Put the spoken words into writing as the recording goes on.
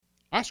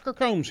Oscar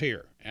Combs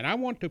here, and I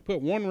want to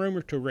put one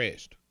rumor to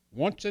rest,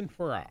 once and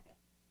for all.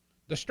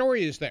 The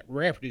story is that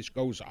Rafferty's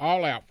goes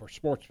all out for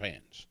sports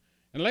fans.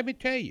 And let me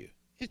tell you,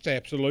 it's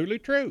absolutely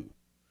true.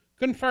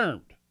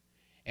 Confirmed.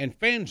 And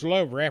fans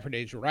love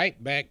Rafferty's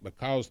right back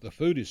because the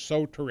food is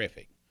so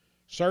terrific.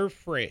 Serve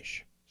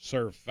fresh,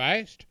 serve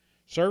fast,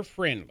 serve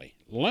friendly,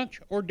 lunch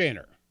or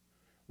dinner.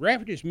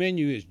 Rafferty's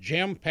menu is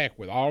jam-packed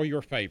with all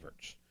your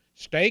favorites.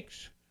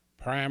 Steaks,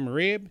 prime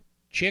rib,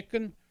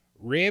 chicken,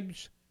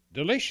 ribs,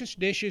 delicious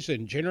dishes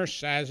in generous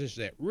sizes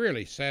that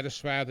really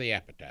satisfy the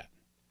appetite.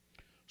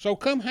 So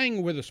come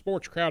hang with the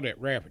sports crowd at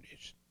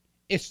Rafferty's.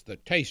 It's the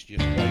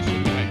tastiest place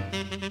in town.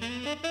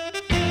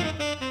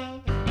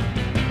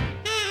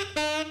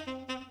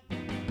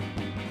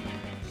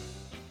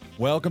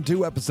 Welcome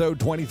to episode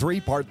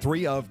 23, part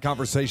 3 of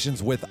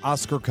Conversations with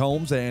Oscar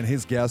Combs and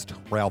his guest,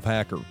 Ralph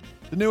Hacker.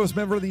 The newest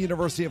member of the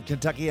University of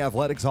Kentucky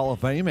Athletics Hall of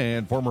Fame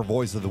and former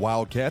voice of the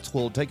Wildcats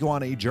will take you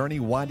on a journey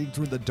winding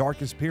through the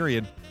darkest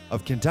period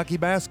of Kentucky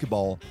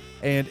basketball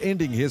and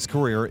ending his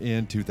career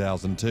in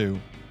 2002.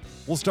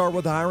 We'll start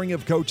with the hiring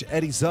of Coach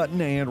Eddie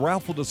Sutton, and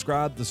Ralph will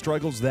describe the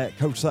struggles that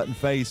Coach Sutton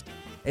faced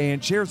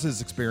and shares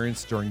his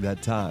experience during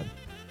that time.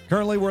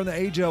 Currently, we're in the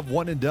age of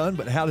one and done,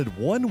 but how did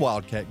one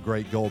Wildcat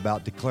great go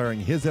about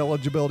declaring his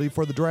eligibility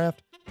for the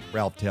draft?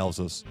 Ralph tells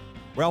us.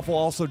 Ralph will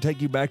also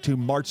take you back to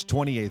March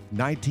 28th,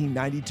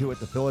 1992 at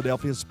the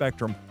Philadelphia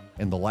Spectrum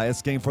in the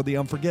last game for the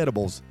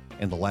Unforgettables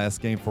and the last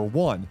game for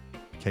one,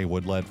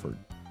 Kaywood Ledford.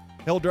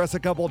 He'll address a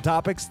couple of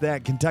topics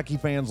that Kentucky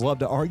fans love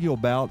to argue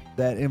about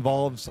that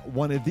involves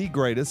one of the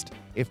greatest,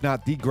 if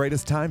not the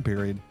greatest time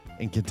period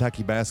in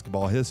Kentucky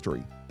basketball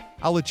history.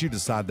 I'll let you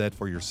decide that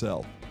for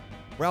yourself.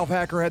 Ralph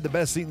Hacker had the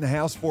best seat in the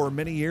house for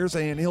many years,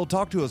 and he'll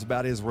talk to us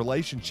about his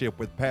relationship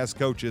with past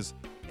coaches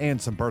and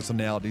some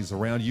personalities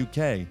around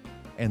UK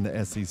and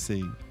the SEC.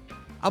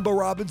 I'm Bo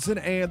Robinson,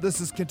 and this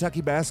is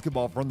Kentucky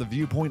Basketball from the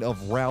viewpoint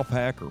of Ralph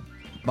Hacker.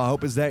 My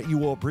hope is that you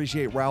will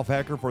appreciate Ralph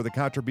Hacker for the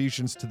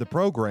contributions to the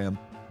program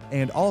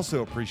and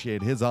also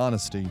appreciate his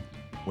honesty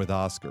with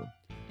Oscar.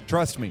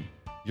 Trust me,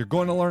 you're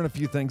going to learn a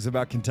few things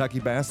about Kentucky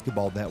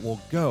basketball that will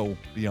go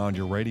beyond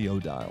your radio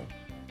dial.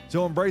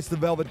 So embrace the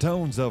velvet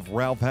tones of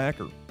Ralph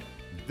Hacker.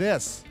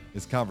 This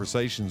is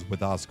Conversations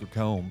with Oscar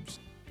Combs.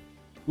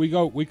 We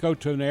go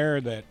to an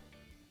era that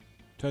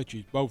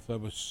touches both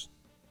of us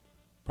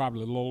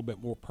probably a little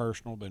bit more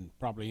personal than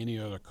probably any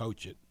other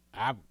coach that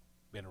I've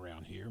been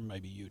around here,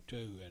 maybe you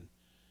too.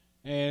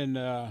 And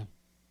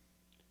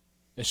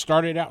it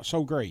started out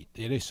so great,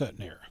 the Eddie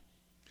Sutton era.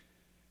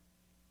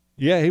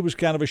 Yeah, he was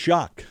kind of a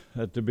shock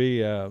to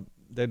be.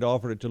 They'd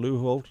offered it to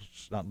Lute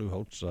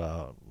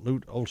Olson.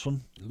 Lute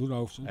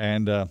Olson.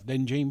 And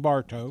then Gene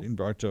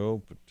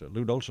Bartow. But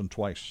Lute Olson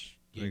twice.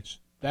 Yes,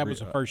 that was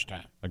the first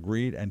time.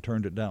 Agreed and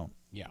turned it down.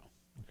 Yeah.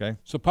 Okay.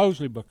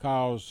 Supposedly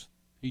because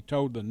he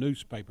told the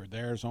newspaper, the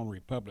Arizona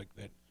Republic,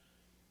 that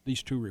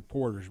these two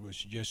reporters was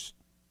just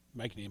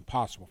making it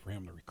impossible for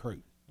him to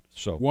recruit.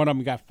 So one of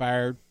them got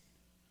fired.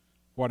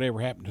 Whatever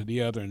happened to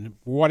the other, and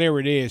whatever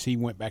it is, he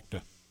went back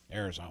to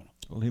Arizona.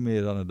 Well, he made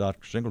it on a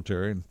Dr.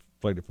 Singletary and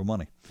played it for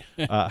money.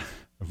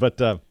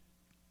 But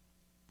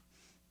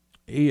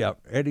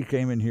Eddie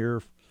came in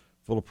here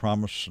full of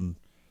promise, and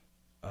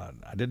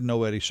I didn't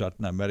know Eddie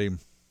Sutton. I met him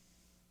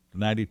the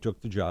night he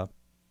took the job.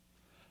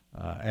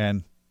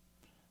 And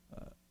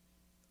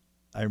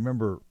I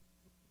remember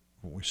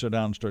when we sat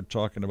down and started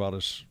talking about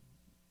his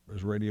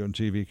radio and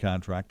TV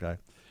contract,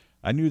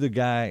 I knew the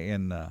guy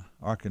in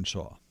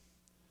Arkansas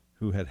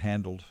who had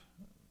handled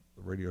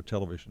the radio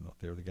television out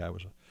there. The guy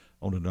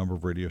owned a number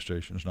of radio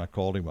stations, and I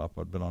called him up.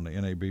 I'd been on the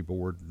NAB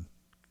board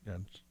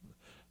and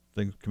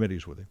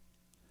committees with him.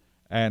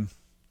 And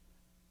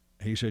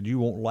he said, "You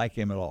won't like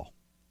him at all."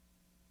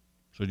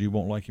 Said, "You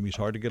won't like him. He's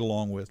hard to get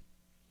along with.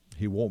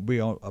 He won't be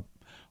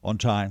on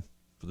time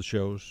for the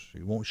shows.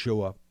 He won't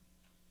show up.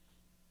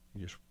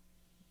 He's just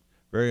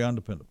very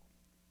undependable."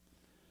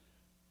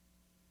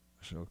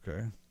 I said,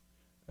 "Okay."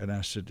 And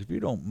I said, "If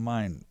you don't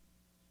mind,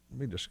 let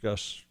me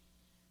discuss,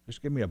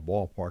 just give me a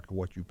ballpark of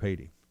what you paid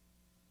him."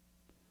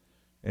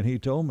 And he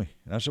told me.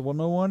 And I said, "Well,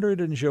 no wonder he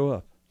didn't show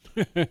up."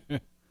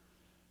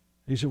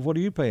 He said, "What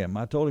do you pay him?"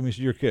 I told him. He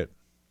said, "Your kid."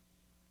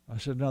 I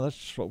said, "No,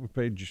 that's what we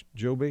paid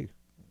Joe B.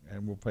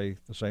 And we'll pay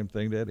the same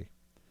thing to Eddie."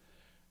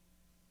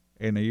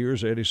 In the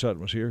years Eddie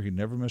Sutton was here, he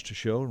never missed a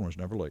show and was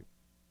never late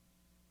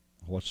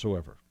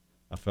whatsoever.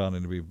 I found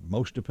him to be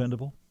most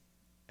dependable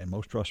and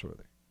most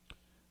trustworthy.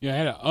 Yeah,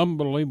 had an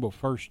unbelievable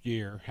first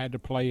year. Had to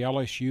play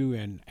LSU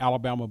and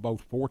Alabama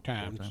both four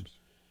times.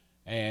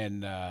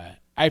 And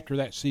after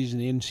that season,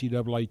 the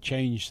NCAA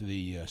changed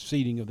the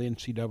seeding of the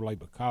NCAA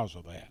because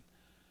of that.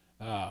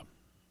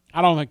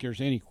 I don't think there's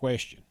any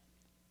question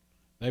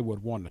they would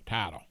have won the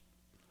title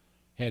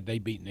had they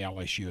beaten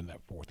LSU in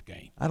that fourth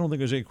game. I don't think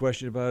there's any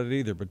question about it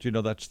either, but,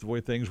 that's the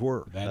way things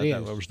were.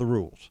 That was the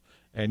rules,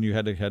 and you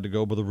had to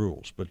go by the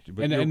rules. But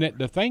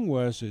the thing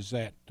was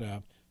that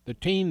the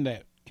team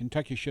that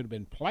Kentucky should have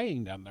been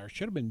playing down there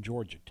should have been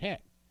Georgia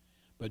Tech.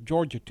 But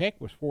Georgia Tech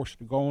was forced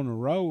to go on the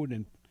road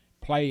and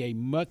play a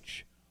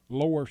much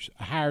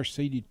higher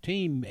seeded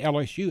team,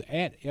 LSU,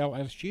 at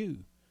LSU,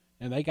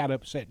 and they got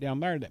upset down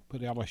there that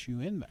put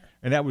LSU in there.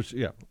 And that was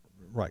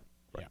right.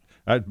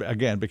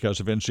 Again, because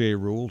of NCAA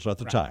rules at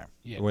the time,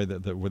 the way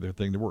that the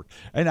thing worked.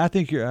 And I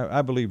think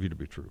I believe you to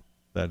be true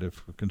that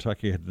if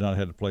Kentucky had not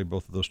had to play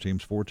both of those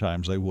teams 4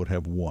 times, they would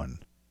have won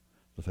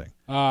the thing.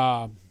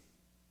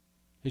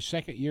 His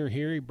second year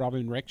here, he brought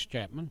in Rex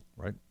Chapman,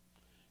 right,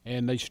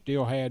 and they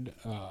still had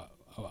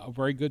a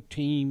very good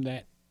team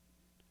that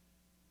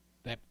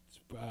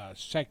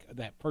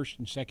first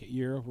and second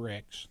year of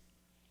Rex,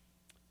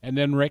 and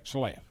then Rex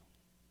left.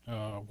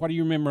 What do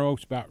you remember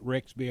most about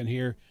Rex being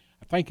here?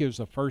 I think it was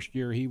the first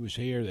year he was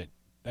here that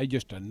they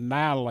just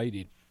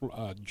annihilated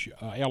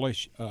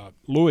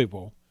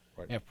Louisville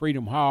at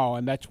Freedom Hall,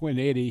 and that's when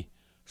Eddie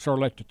sort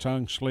of let the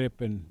tongue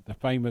slip, and the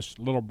famous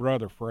little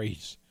brother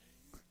phrase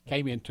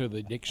came into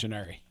the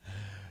dictionary.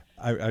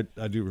 I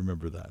do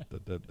remember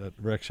that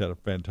Rex had a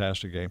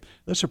fantastic game.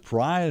 The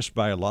surprise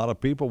by a lot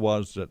of people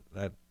was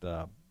that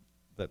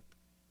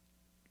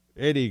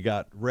Eddie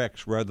got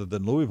Rex rather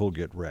than Louisville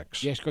get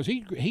Rex. Yes, because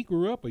he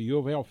grew up a U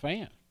of L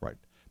fan. Right.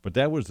 But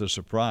that was the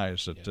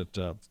surprise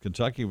that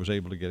Kentucky was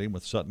able to get him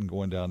with Sutton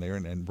going down there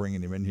and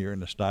bringing him in here in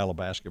the style of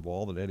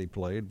basketball that Eddie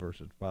played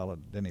versus the style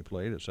that Denny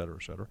played, et cetera,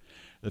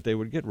 that they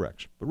would get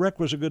Rex. But Rex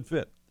was a good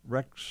fit.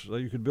 Rex,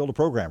 you could build a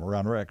program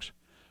around Rex,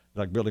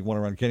 like building one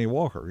around Kenny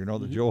Walker,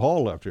 that Joe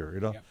Hall left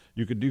here.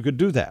 You could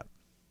do that.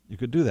 You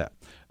could do that.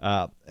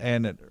 I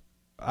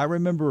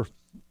remember,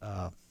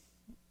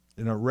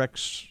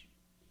 Rex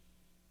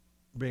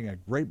being a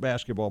great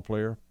basketball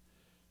player,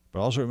 but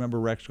I also remember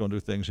Rex going to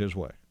do things his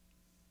way.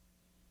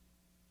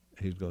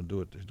 He's going to do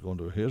it. He's going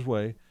to do it his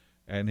way,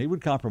 and he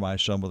would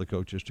compromise some of the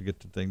coaches to get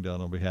the thing done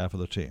on behalf of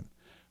the team.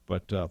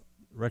 But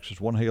Rex is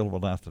one hell of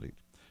an athlete.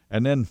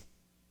 And then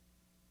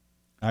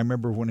I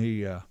remember when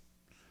he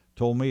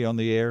told me on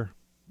the air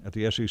at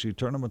the SEC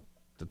tournament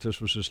that this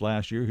was his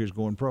last year. He was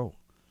going pro.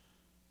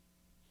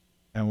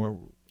 And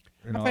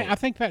I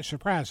think that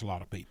surprised a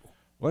lot of people.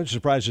 Well, it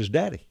surprised his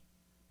daddy.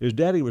 His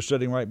daddy was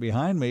sitting right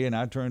behind me, and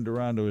I turned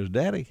around to his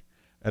daddy,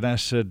 and I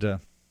said,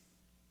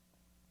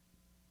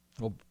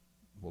 well,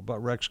 what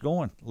about Rex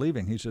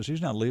leaving? He says,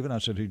 he's not leaving. I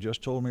said, he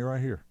just told me right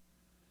here.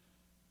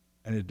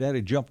 And his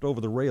daddy jumped over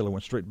the rail and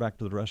went straight back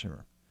to the dressing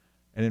room.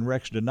 And then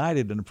Rex denied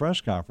it in the press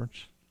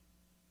conference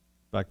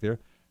back there,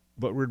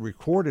 but we'd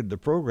recorded the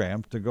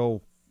program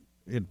to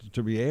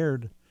be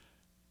aired.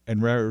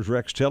 And it was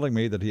Rex telling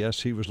me that,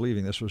 yes, he was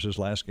leaving. This was his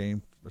last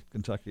game at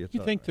Kentucky.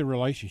 You think the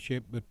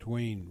relationship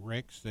between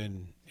Rex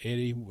and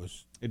Eddie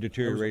was... It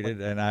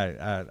deteriorated, and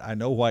I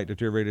know why it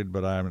deteriorated,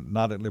 but I'm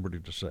not at liberty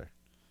to say.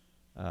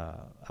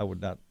 I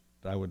would not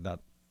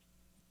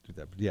do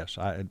that. But yes,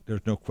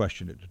 there's no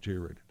question it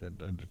deteriorated,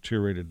 and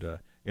deteriorated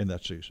in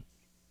that season.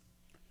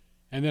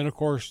 And then, of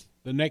course,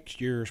 the next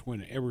year is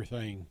when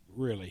everything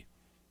really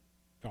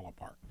fell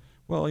apart.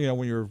 Well,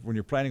 when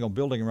you're planning on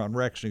building around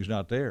Rex and he's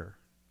not there,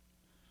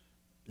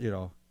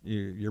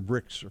 your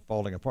bricks are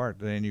falling apart.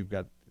 Then you've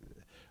got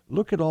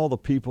look at all the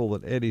people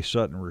that Eddie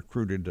Sutton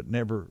recruited that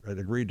never had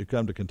agreed to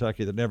come to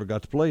Kentucky that never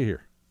got to play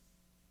here.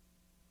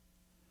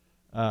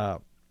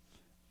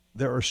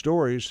 There are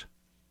stories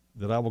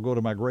that I will go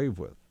to my grave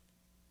with.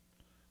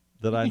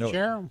 That I know.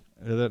 Share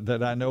them.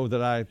 That I know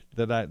that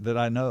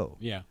I know.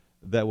 Yeah.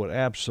 That would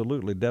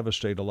absolutely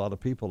devastate a lot of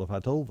people if I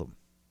told them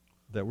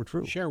that were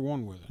true. Share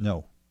one with us.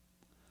 No,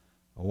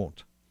 I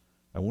won't.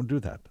 I won't do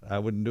that. I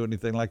wouldn't do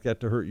anything like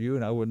that to hurt you,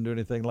 and I wouldn't do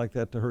anything like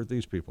that to hurt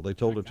these people. They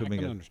told it to me.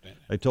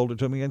 They told it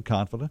to me in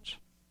confidence.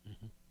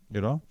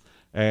 Mm-hmm.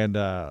 And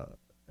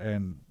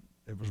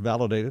it was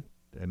validated,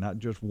 and not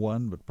just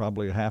one, but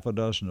probably half a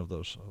dozen of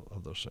those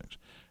things,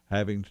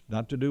 having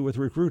not to do with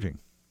recruiting,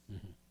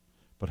 mm-hmm.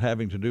 but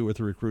having to do with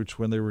the recruits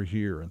when they were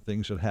here and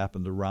things that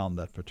happened around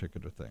that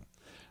particular thing,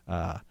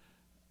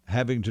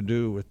 having to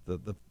do with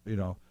the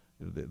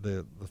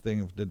thing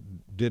of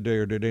did they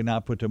or did they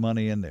not put the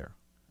money in there.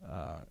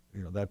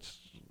 That's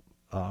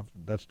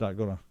not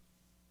going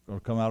to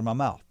come out of my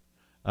mouth.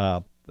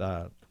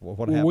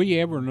 Will we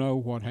ever know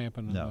what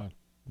happened? No.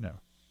 Not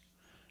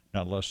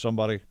unless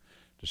somebody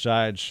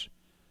decides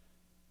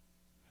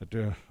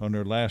on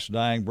their last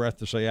dying breath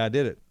to say, I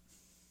did it.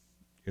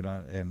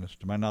 And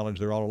to my knowledge,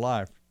 they're all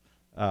alive.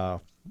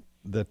 But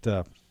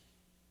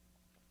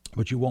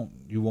you won't.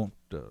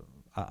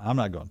 I'm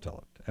not going to tell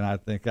it. And I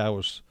think I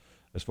was,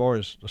 as far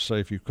as to say,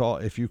 if you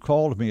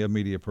called me a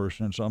media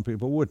person, and some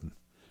people wouldn't.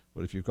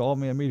 But if you called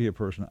me a media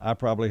person, I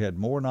probably had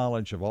more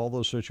knowledge of all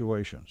those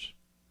situations.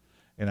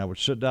 And I would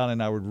sit down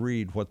and I would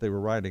read what they were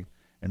writing,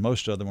 and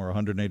most of them were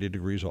 180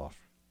 degrees off.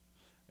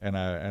 And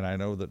I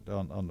know that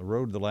on the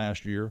road the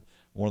last year,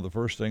 one of the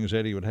first things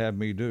Eddie would have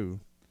me do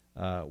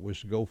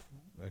was to go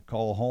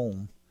call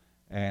home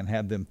and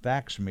have them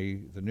fax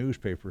me the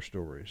newspaper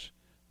stories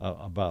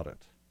about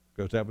it,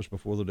 because that was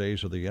before the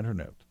days of the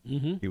internet.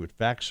 Mm-hmm. He would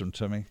fax them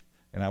to me,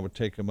 and I would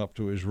take them up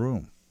to his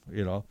room,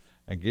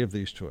 and give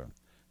these to him.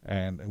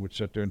 And would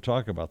sit there and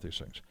talk about these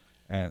things.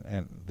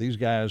 And these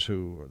guys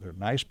they're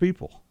nice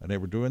people, and they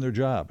were doing their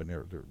job, and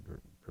they're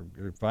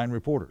fine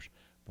reporters.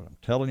 But I'm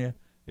telling you,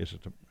 He said,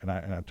 and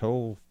I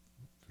told,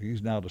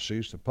 he's now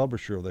deceased, the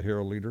publisher of the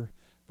Herald Leader.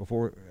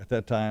 Before, at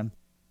that time,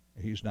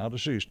 he's now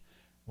deceased.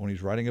 When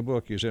he's writing a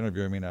book, he's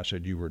interviewing me, and I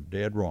said, "You were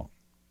dead wrong.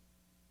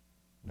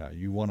 Now,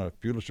 you won a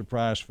Pulitzer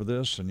Prize for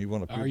this, and you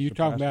won a Pulitzer Prize." Are you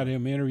talking about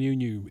him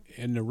interviewing you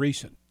in the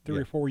recent 3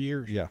 or 4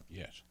 years? Yeah.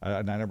 Yes.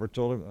 And I never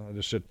told him. I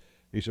just said,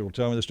 he said, "Well,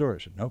 tell me the story." I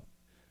said, "Nope,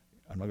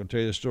 I'm not going to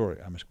tell you the story.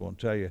 I'm just going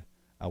to tell you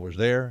I was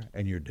there,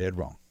 and you're dead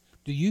wrong."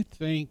 Do you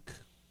think,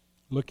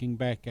 looking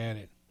back at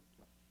it,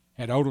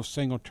 had Otis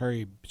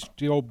Singletary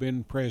still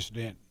been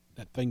president,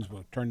 that things would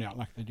have turned out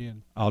like they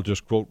did? I'll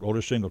just quote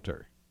Otis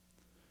Singletary.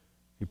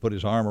 He put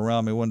his arm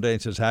around me one day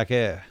and says, "Heck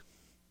yeah,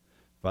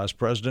 Vice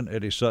President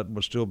Eddie Sutton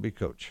would still be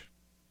coach."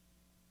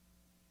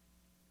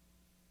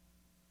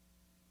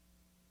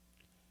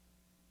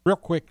 Real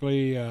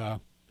quickly,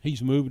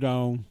 he's moved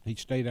on. He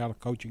stayed out of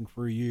coaching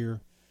for a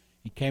year.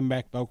 He came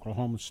back to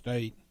Oklahoma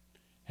State,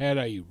 had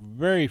a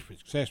very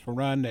successful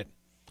run that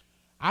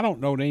I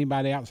don't know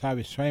anybody outside of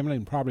his family,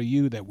 and probably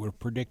you, that would have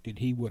predicted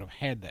he would have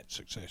had that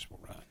successful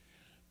run.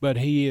 But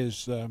he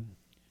is,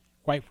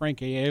 quite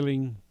frankly,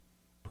 ailing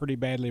pretty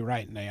badly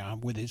right now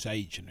with his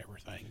age and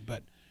everything.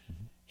 But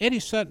Eddie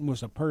Sutton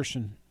was a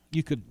person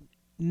you could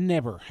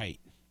never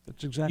hate.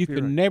 That's exactly You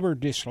could right. never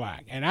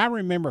dislike. And I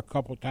remember a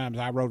couple of times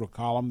I wrote a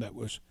column that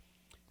was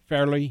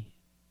fairly,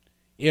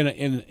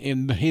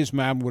 in his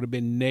mind, would have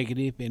been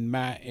negative.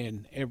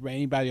 In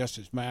anybody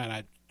else's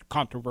mind,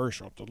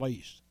 controversial at the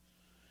least.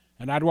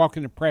 And I'd walk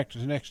into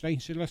practice the next day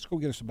and say, "Let's go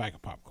get us a bag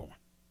of popcorn."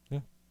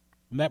 Yeah.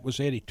 And that was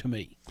Eddie to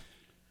me.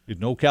 He's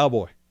no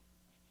cowboy.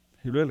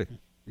 He really,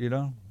 he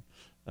rode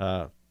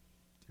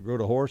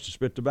a horse to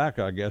spit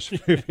tobacco, I guess,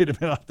 if he'd have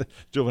been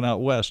still been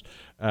out west.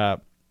 I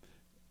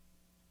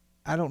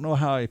don't know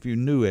how, if you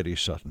knew Eddie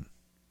Sutton,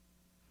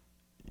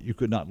 you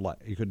could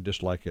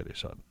dislike Eddie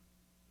Sutton.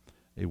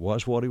 He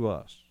was what he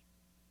was.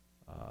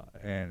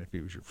 And if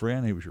he was your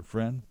friend, he was your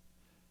friend.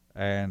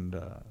 And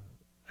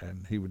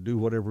he would do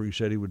whatever he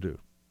said he would do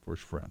for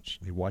his friends.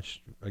 He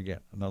watched, again,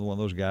 another one of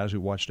those guys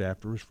who watched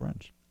after his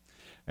friends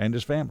and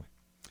his family.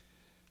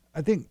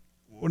 I think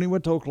when he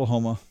went to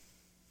Oklahoma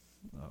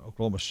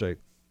State,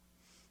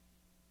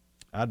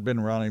 I'd been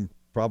around him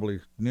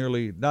probably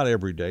nearly, not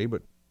every day,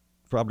 but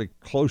probably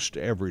close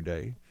to every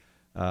day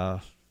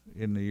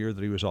in the year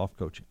that he was off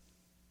coaching.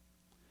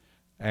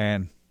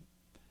 And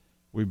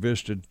we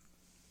visited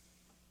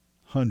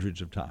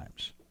hundreds of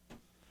times,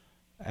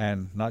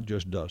 and not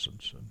just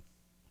dozens. And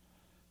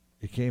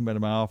he came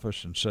into my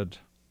office and said,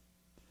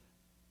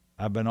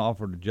 "I've been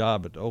offered a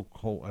job at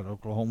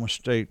Oklahoma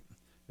State.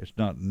 It's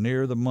not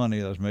near the money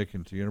that I was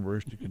making at the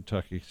University of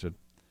Kentucky." He said,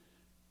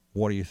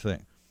 "What do you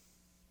think?"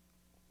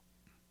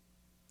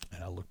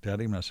 And I looked at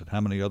him and I said,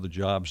 "How many other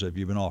jobs have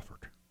you been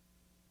offered?"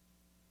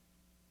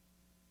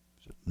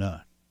 He said,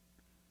 "None."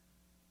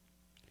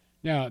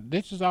 Now,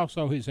 this is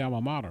also his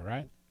alma mater,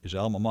 right? His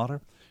alma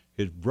mater.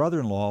 His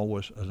brother-in-law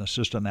was an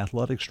assistant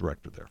athletics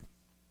director there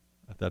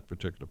at that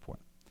particular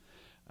point.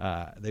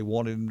 They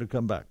wanted him to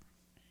come back.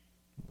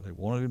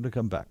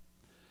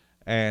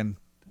 And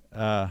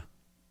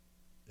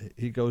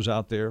he goes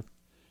out there,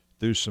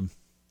 and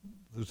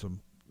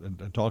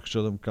talks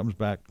to them, comes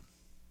back.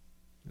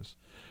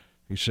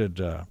 He said,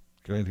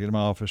 came to my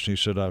office, and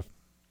he said, "I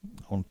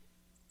want to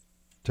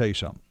tell you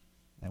something."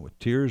 And with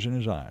tears in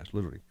his eyes,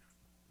 literally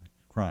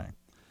crying,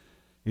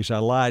 he said, "I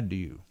lied to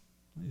you."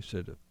 He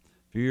said, "A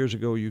few years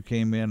ago you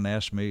came in and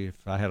asked me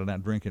if I had a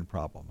drinking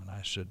problem." And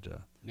I said,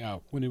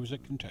 No, when he was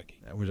at Kentucky.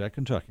 I was at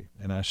Kentucky.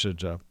 And I said,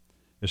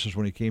 this is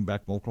when he came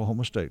back from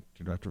Oklahoma State,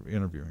 after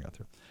interviewing out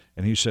there.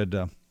 And he said,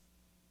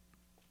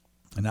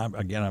 and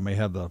I may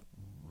have the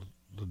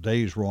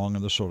days wrong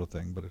and this sort of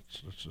thing, but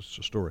it's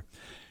a story.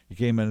 He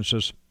came in and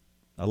says,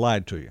 "I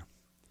lied to you."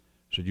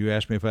 He said, "You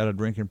asked me if I had a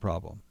drinking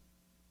problem,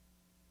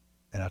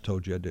 and I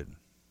told you I didn't."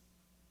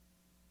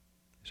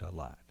 He said, "I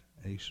lied."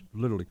 And he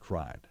literally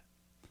cried.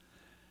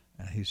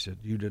 And he said,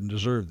 "You didn't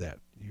deserve that.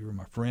 You were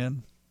my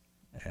friend,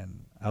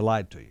 and I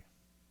lied to you."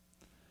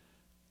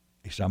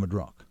 He said, "I'm a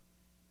drunk."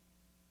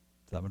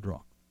 He said, "I'm a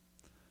drunk."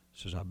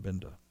 He says, "I've been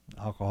to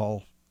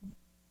alcohol."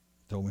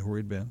 Told me where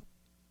he'd been.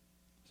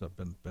 So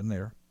I've been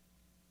there,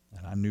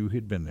 and I knew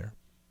he'd been there.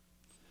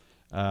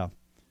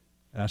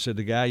 And I said,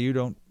 "The guy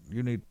you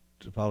need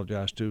to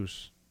apologize to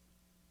is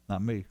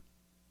not me,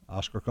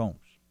 Oscar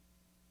Combs."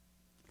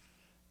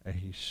 And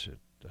I said,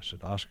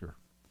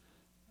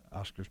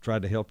 Oscar's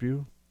tried to help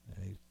you,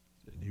 and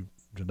you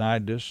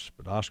denied this,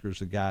 but Oscar's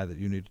the guy that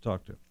you need to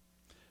talk to."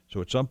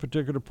 So at some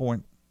particular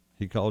point,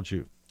 he called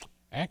you.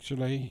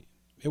 Actually,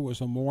 it was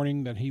the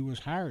morning that he was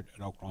hired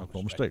at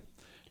Oklahoma State.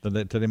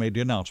 Then they made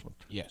the announcement.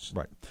 Yes.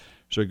 Right.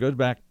 So he goes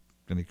back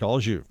and he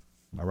calls you.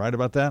 Am I right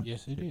about that?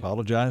 Yes, he did.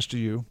 Apologized to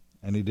you,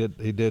 and he did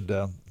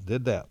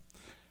that,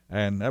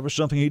 and that was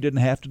something he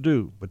didn't have to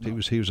do. But he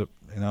was a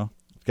the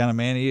kind of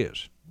man he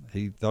is.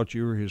 He thought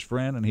you were his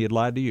friend, and he had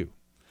lied to you.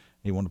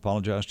 He wanted to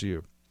apologize to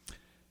you.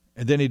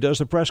 And then he does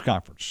the press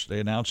conference. They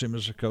announce him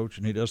as a coach,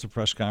 and he does the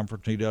press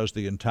conference. He does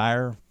the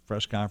entire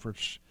press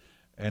conference,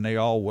 and they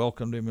all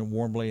welcomed him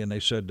warmly, and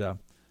they said,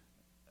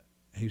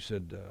 he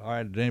said, all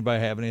right, did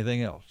anybody have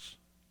anything else?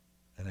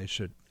 And they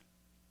said,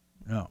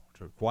 no.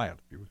 So quiet,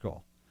 if you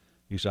recall.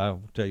 He said,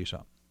 I'll tell you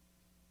something.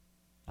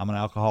 I'm an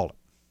alcoholic.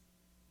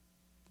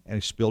 And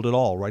he spilled it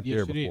all right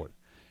there before it.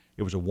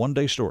 It was a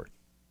one-day story.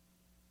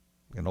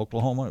 In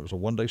Oklahoma, it was a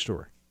one-day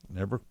story.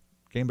 Never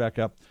came back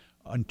up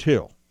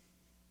until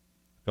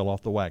fell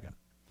off the wagon.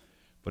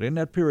 But in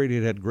that period,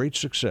 he had great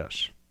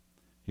success.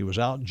 He was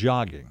out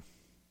jogging.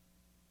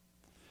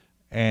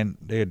 And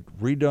they had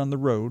redone the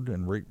road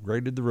and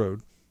graded the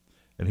road.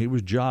 And he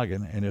was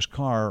jogging, and his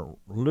car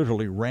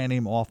literally ran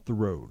him off the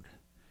road.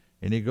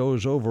 And he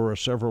goes over a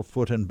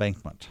several-foot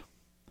embankment.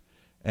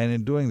 And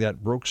in doing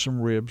that, broke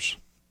some ribs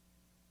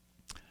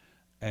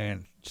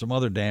and some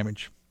other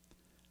damage.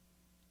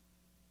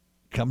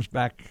 Comes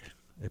back.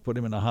 They put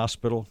him in the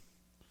hospital.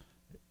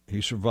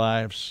 He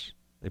survives.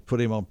 They put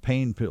him on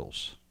pain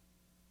pills.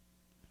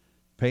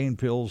 Pain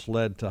pills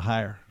led to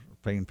higher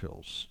pain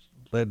pills,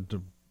 led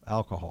to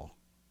alcohol.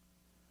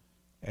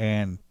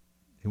 And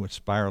he went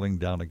spiraling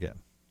down again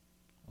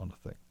on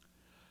the thing.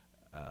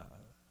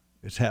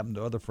 It's happened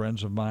to other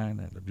friends of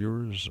mine and the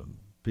viewers and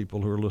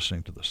people who are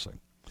listening to this thing.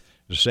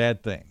 It's a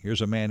sad thing.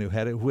 Here's a man who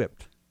had it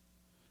whipped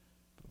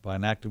by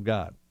an act of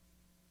God.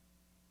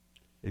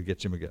 It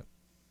gets him again.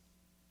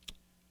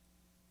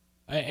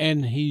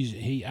 And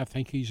I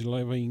think he's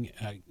living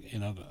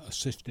in an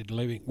assisted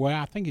living. Well,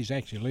 I think he's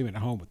actually living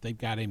at home, but they've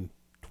got him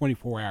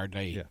 24-hour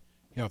day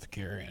health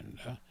care. And,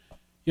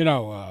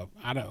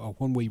 I don't know,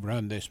 when we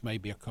run this,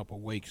 maybe a couple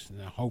of weeks,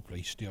 and hopefully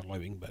he's still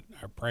living, but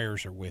our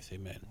prayers are with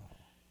him. And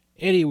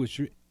Eddie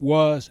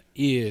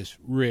is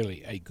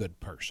really a good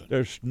person.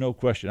 There's no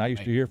question. I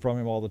used to hear from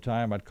him all the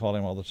time. I'd call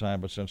him all the time,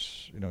 but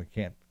since, he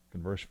can't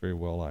converse very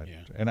well,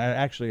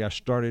 I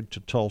started to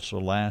Tulsa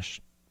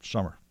last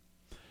summer.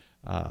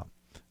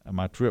 And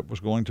my trip was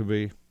going to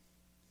be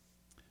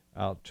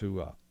out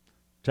to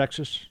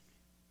Texas.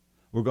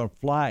 We're going to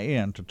fly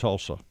in to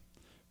Tulsa,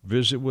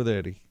 visit with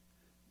Eddie,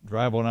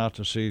 drive on out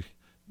to see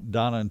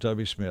Donna and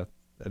Tubby Smith,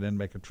 and then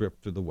make a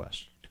trip to the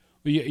West.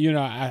 Well,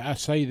 I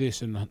say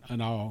this in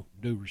all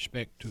due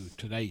respect to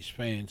today's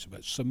fans,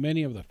 but so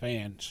many of the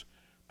fans,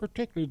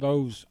 particularly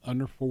those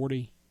under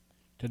 40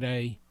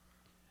 today,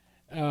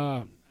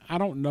 I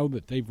don't know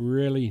that they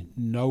really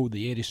know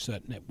the Eddie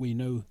Sutton that we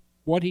knew.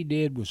 What he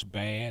did was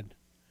bad.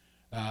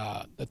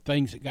 The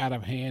things that got out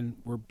of hand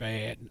were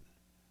bad.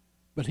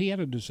 But he had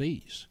a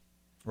disease.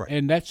 Right.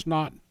 And that's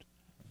not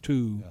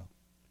to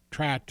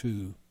try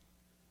to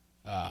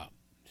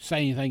say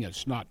anything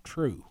that's not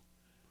true.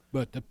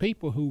 But the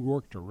people who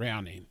worked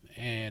around him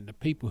and the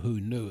people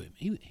who knew him,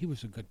 he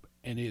was a good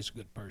and is a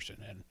good person.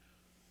 And,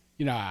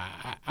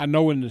 I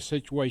know in the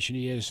situation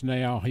he is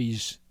now,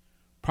 he's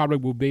probably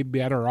will be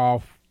better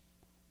off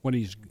when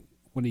he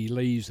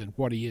leaves than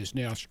what he is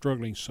now,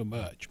 struggling so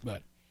much.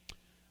 But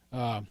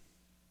the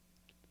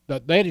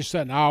Eddie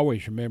Sutton I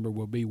always remember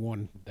will be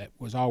one that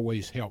was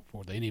always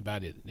helpful to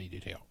anybody that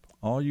needed help.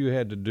 All you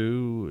had to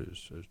do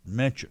is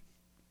mention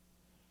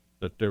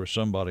that there was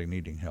somebody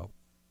needing help,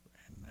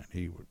 and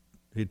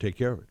he'd take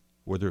care of it,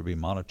 whether it be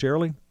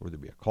monetarily, whether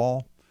it be a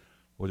call,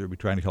 whether it be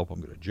trying to help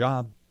them get a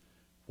job,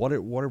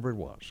 whatever it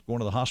was, going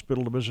to the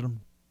hospital to visit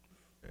them.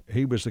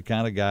 He was the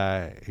kind of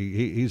guy.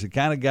 He's the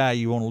kind of guy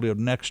you want to live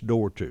next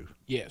door to.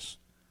 Yes,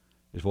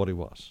 is what he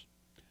was.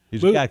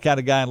 He's the kind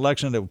of guy in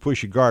Lexington that would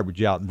push your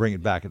garbage out and bring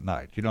it back at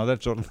night.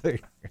 That sort of thing.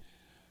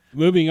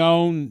 Moving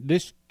on,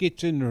 this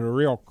gets into the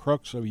real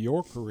crux of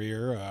your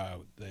career.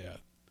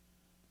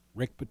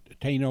 Rick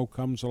Pitino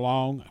comes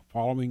along.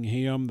 Following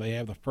him, they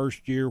have the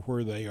first year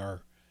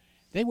where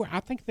I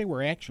think they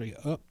were actually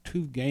up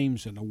 2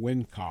 games in the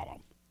win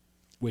column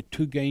with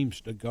 2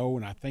 games to go,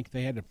 and I think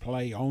they had to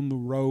play on the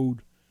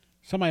road,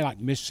 somebody like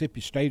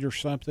Mississippi State or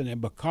something,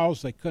 and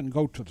because they couldn't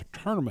go to the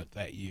tournament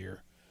that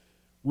year,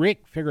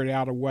 Rick figured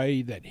out a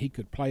way that he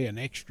could play an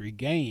extra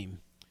game,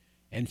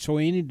 and so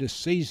he ended the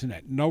season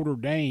at Notre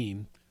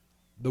Dame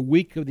the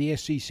week of the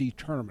SEC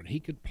tournament. He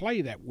could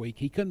play that week.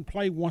 He couldn't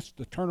play once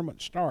the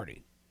tournament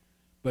started,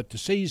 but the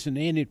season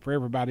ended for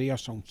everybody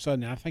else on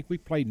Sunday. I think we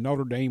played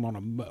Notre Dame on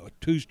a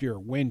Tuesday or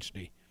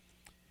Wednesday,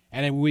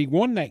 and if we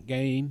won that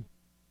game,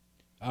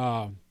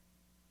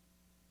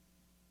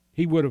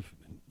 he would have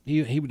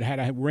had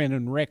a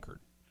winning record.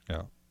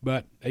 Yeah.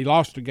 But they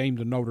lost the game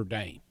to Notre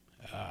Dame.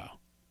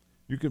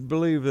 You can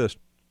believe this.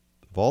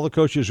 Of all the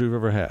coaches we've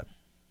ever had,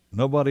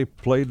 nobody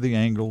played the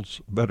angles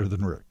better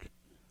than Rick.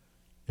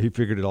 He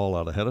figured it all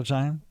out ahead of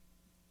time.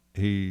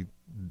 He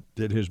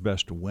did his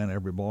best to win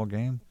every ball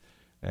game,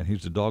 and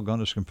he's the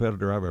doggonest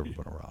competitor I've ever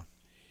been around.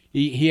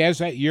 He has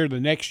that year.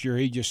 The next year,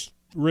 he just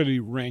really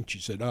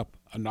wrenches it up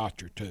a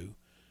notch or two.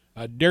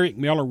 Derek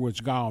Miller was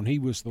gone. He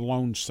was the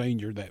lone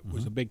senior that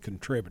was a big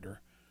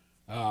contributor.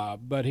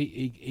 But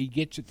he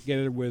gets it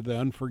together with the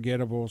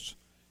Unforgettables,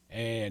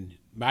 and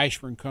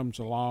Mashburn comes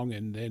along,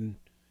 and then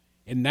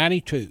in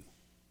 92,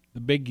 the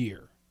big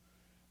year,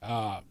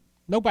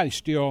 nobody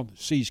still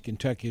sees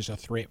Kentucky as a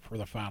threat for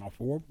the Final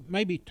Four.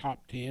 Maybe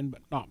top 10,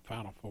 but not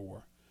Final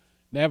Four.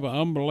 They have an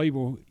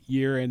unbelievable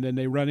year, and then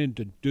they run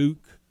into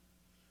Duke.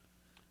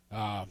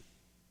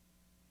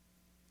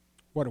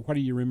 What do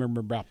you remember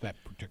about that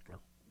particular?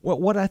 Well,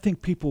 what I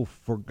think people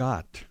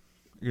forgot,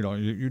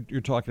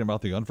 you're talking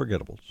about the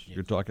unforgettables. Yes.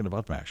 You're talking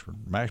about Mashburn.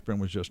 Mashburn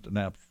was just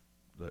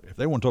if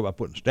they want to talk about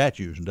putting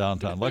statues in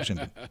downtown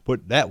Lexington,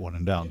 put that one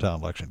in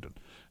downtown Lexington,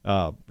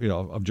 of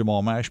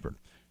Jamal Mashburn.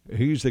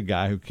 He's the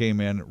guy who came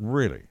in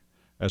really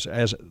as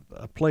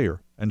a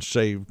player and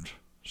saved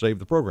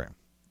the program.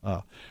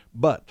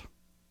 But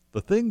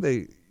the thing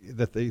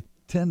that they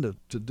tend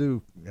to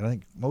do, and I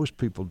think most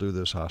people do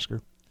this,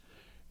 Oscar,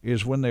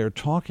 is when they're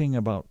talking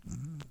about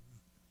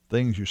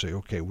things, you say,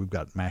 okay, we've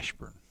got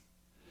Mashburn,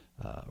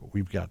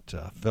 we've got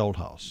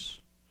Feldhaus,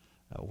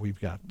 we've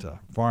got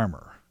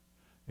Farmer,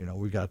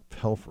 we've got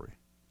Pelfrey.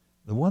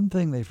 The one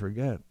thing they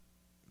forget,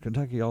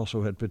 Kentucky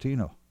also had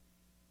Pitino.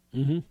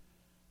 Mm-hmm.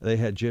 They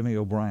had Jimmy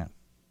O'Brien.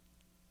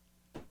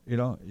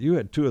 You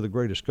had two of the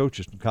greatest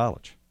coaches in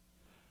college.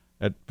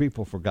 And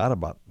people forgot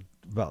about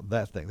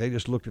that thing. They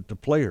just looked at the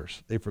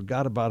players. They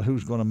forgot about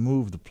who's going to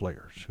move the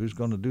players, who's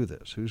going to do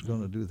this, who's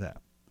going to do that.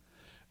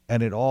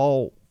 And it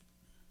all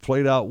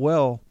played out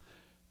well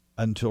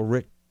until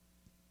Rick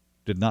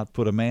did not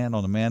put a man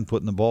on the man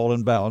putting the ball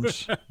in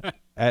bounds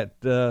at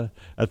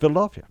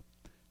Philadelphia.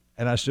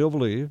 And I still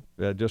believe,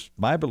 just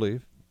my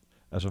belief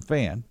as a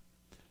fan,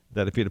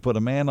 that if he'd have put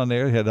a man on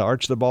there, he had to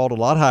arch the ball a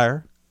lot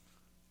higher,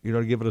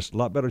 to give it a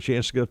lot better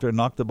chance to get up there and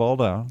knock the ball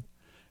down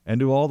and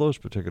do all those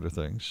particular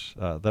things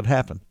that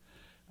happen.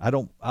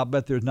 I'll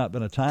bet there's not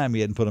been a time he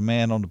hadn't put a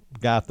man on the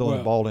guy throwing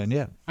the ball in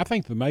yet. I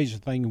think the amazing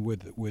thing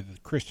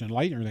with Christian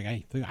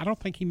Laettner, I don't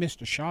think he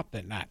missed a shot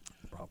that night,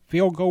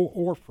 field goal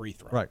or free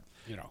throw. Right.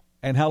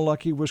 And how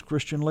lucky was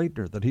Christian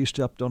Laettner that he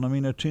stepped on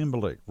Amina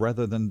Timberlake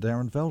rather than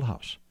Darren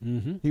Feldhaus?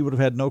 Mm-hmm. He would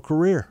have had no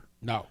career.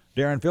 No.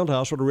 Darren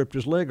Feldhaus would have ripped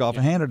his leg off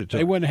and handed it to him.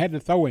 They wouldn't have had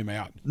to throw him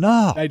out.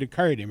 No. They'd have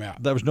carried him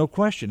out. There was no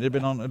question. It had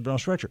been on a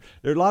stretcher.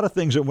 There are a lot of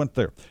things that went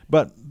there.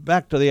 But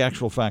back to the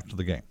actual fact of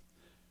the game.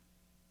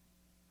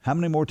 How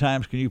many more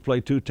times can you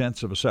play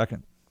 0.2 of a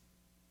second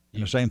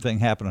and the same thing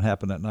happened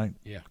that night?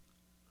 Yeah.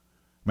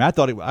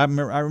 I mean,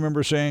 I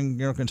remember saying,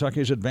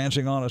 Kentucky's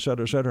advancing on, et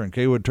cetera, and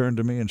Kay Wood turned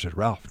to me and said,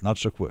 Ralph, not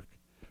so quick.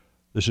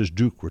 This is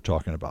Duke we're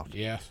talking about.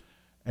 Yes.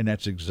 And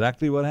that's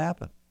exactly what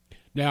happened.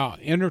 Now,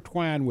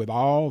 intertwined with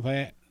all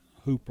that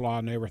hoopla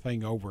and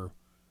everything over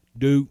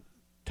Duke,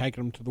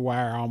 taking them to the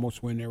wire,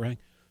 almost winning everything,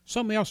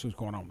 something else was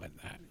going on that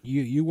night.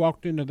 You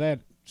walked into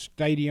that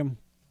stadium,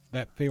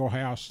 that field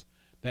house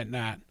that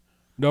night,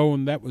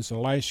 knowing that was the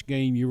last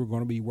game you were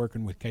going to be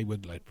working with Kay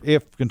Wood Ledford.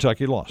 If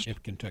Kentucky lost.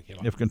 If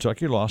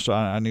Kentucky lost.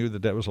 I knew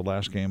that was the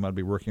last game I'd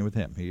be working with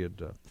him. He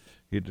had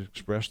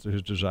expressed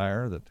his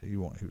desire that he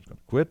was going to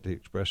quit. He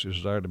expressed his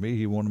desire to me.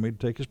 He wanted me to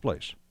take his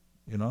place.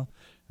 I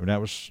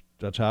mean,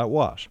 that's how it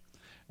was.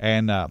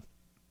 And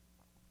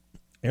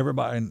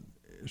everybody,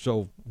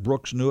 so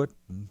Brooks knew it.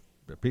 And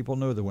people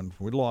knew that when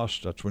we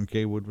lost, that's when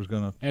Kay Wood was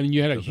going to. And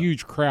you had a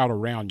huge crowd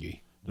around you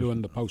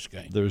doing the post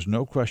game. There's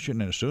no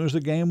question. And as soon as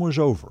the game was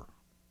over,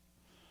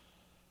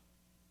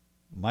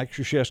 Mike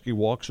Krzyzewski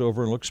walks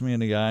over and looks me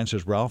in the eye and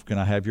says, Ralph, can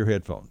I have your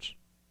headphones?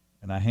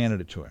 And I handed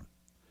it to him.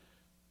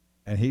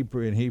 And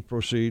he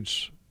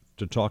proceeds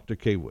to talk to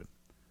Kay Wood.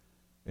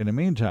 In the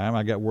meantime,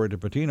 I got word that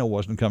Pitino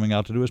wasn't coming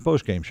out to do his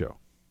post-game show.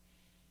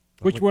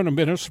 Which wouldn't have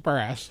been a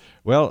surprise.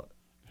 Well,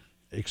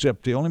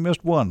 except he only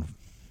missed one.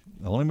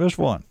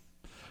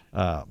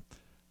 So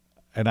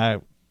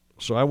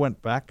I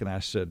went back and I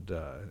said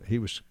he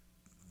was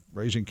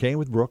raising Cain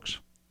with Brooks.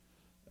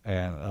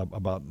 And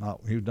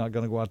he was not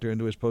going to go out there and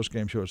do his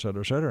post-game show, et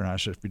cetera, et cetera. And I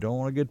said, if you don't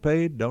want to get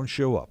paid, don't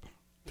show up,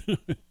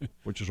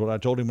 which is what I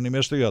told him when he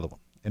missed the other one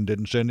and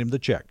didn't send him the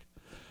check.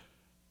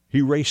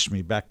 He raced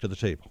me back to the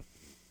table.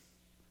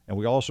 And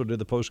we also did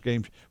the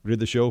post-game. We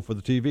did the show for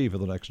the TV for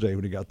the next day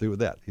when he got through with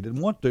that. He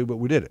didn't want to, but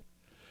we did it.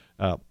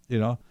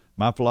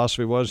 My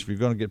philosophy was if you're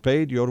going to get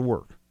paid, you ought to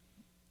work.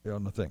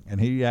 On the thing.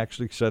 And he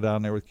actually sat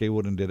down there with Kay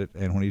Wood and did it.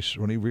 And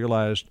when he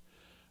realized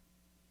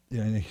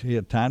he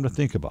had time to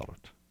think about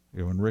it,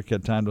 when Rick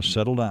had time to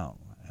settle down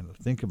and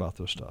to think about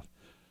this stuff,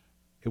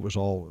 it was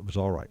all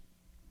right.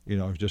 It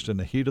was just in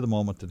the heat of the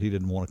moment that he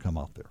didn't want to come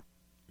out there.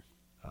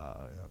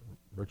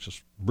 Rick's a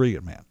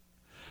brilliant man,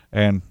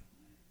 and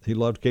he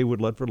loved Kay Wood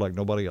Ledford like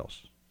nobody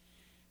else.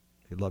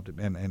 He loved him,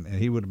 and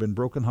he would have been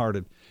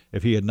brokenhearted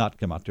if he had not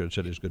come out there and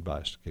said his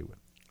goodbyes to Kay Wood.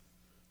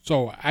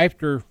 So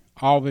after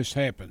all this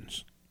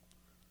happens,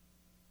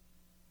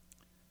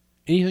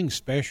 anything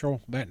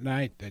special that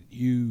night that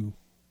you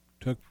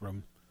took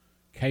from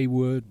Kay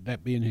Wood,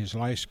 that being his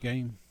last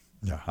game?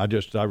 Yeah,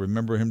 I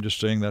remember him just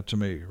saying that to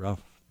me,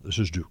 Ralph, this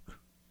is Duke.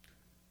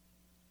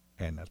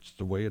 And that's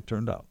the way it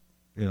turned out,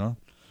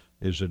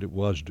 is that it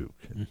was Duke,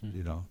 and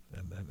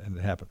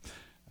it happened.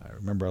 I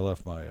remember I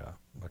left my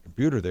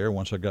computer there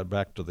once I got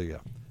back to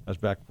I was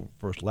back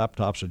first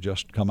laptops had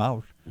just come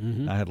out.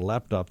 Mm-hmm. I had a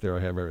laptop there I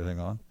have everything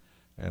on.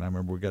 And I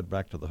remember we got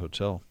back to the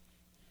hotel,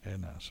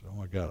 and I said, oh,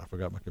 my God, I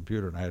forgot my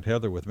computer. And I had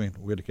Heather with me.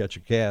 We had to catch a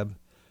cab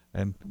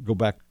and go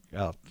back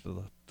out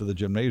to the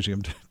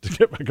gymnasium to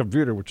get my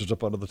computer, which is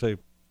up under the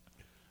table.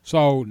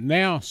 So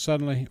now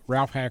suddenly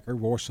Ralph Hacker,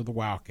 voice of the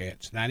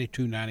Wildcats,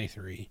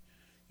 92-93,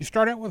 You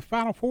start out with a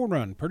Final Four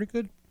run, pretty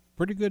good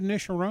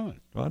initial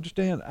run. Well, I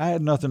understand. I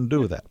had nothing to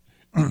do with that.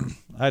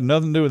 I had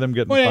nothing to do with them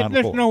getting the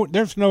Final Four.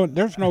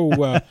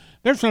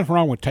 There's nothing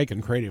wrong with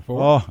taking credit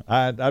for it. Oh,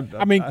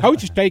 I mean,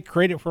 coaches take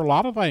credit for a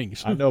lot of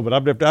things. I know, but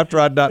I've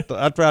tried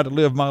to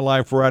live my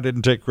life where I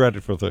didn't take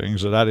credit for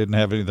things that I didn't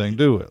have anything to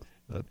do with.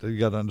 You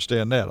got to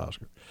understand that,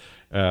 Oscar.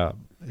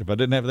 If I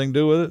didn't have anything to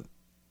do with it,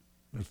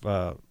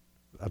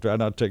 I tried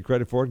not to take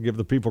credit for it, give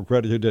the people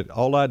credit who did.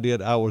 All I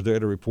did, I was there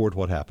to report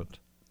what happened.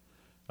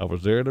 I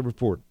was there to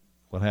report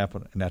what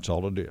happened, and that's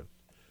all I did.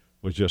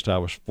 Was just I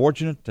was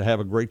fortunate to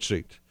have a great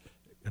seat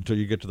until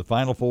you get to the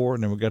Final Four,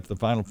 and then we got to the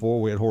Final Four,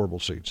 we had horrible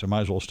seats. I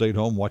might as well stayed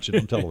home, watch it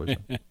on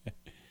television.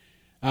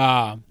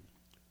 The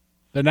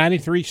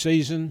 93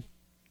 season,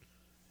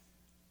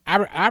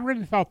 I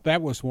really thought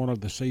that was one of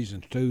the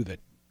seasons, too,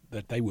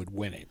 that they would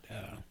win it.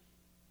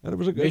 It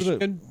was a good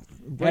Michigan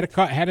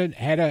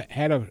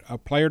had a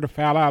player to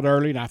foul out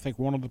early, and I think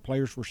one of the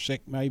players were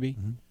sick, maybe.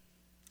 Mm-hmm.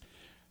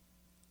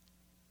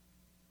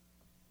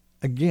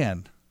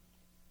 Again,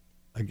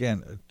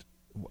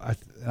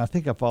 I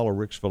think I follow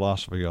Rick's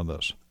philosophy on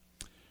this.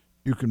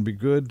 You can be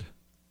good,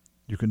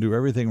 you can do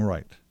everything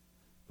right,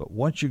 but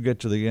once you get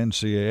to the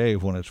NCAA,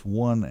 when it's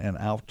one and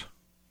out,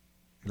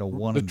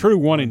 the true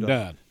one and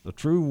done. The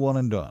true one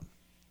and done.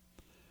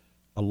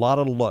 A lot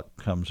of luck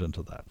comes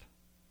into that.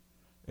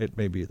 It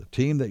may be the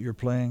team that you're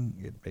playing,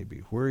 it may be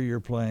where you're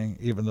playing.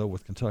 Even though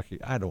with Kentucky,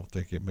 I don't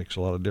think it makes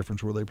a lot of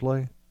difference where they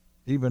play,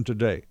 even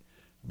today.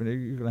 I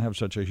mean, you're going to have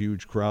such a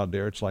huge crowd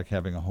there. It's like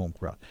having a home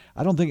crowd.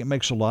 I don't think it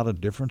makes a lot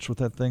of difference with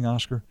that thing,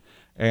 Oscar.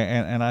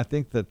 And I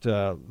think that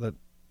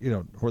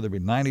whether it be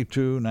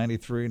 92,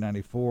 93,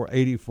 94,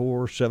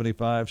 84,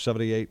 75,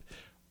 78,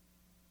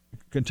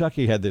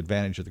 Kentucky had the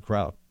advantage of the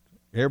crowd.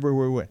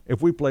 Everywhere we went.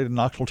 If we played in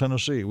Knoxville,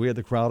 Tennessee, we had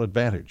the crowd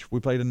advantage. We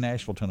played in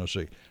Nashville,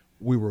 Tennessee.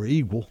 We were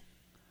equal.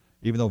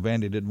 Even though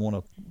Vandy didn't want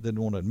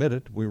to admit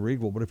it, we were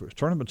equal. But if it was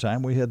tournament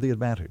time, we had the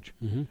advantage.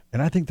 Mm-hmm. And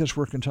I think that's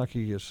where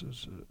Kentucky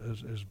is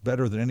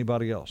better than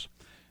anybody else.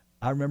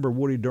 I remember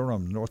Woody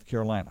Durham, North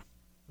Carolina,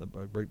 the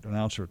great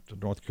announcer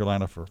at North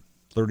Carolina for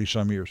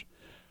 30-some years.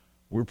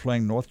 We were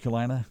playing North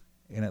Carolina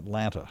in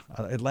Atlanta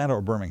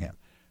or Birmingham,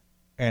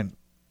 and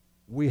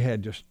we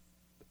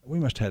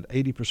must have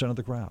had 80% of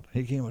the crowd.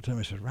 He came up to me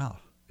and said,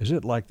 "Ralph, is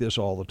it like this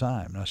all the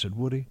time?" And I said,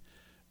 "Woody,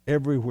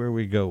 everywhere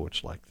we go,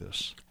 it's like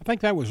this." I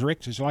think that was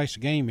Rick's last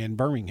game in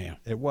Birmingham.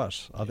 It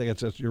was. I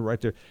think you're right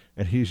there.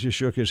 And he just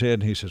shook his head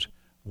and he says,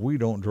 "We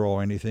don't draw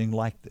anything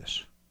like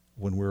this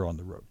when we're on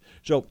the road."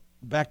 So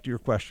back to your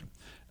question.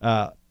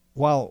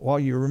 While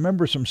you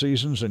remember some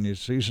seasons and your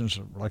seasons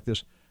like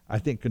this, I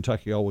think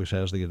Kentucky always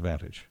has the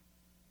advantage.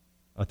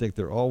 I think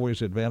they're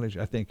always advantage.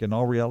 I think in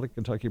all reality,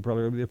 Kentucky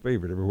probably will be the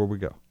favorite everywhere we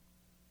go,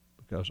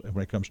 because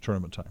when it comes to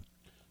tournament time.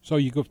 So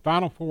you go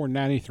Final Four in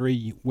 93,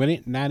 you win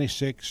it in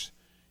 96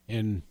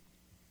 in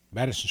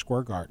Madison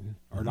Square Garden,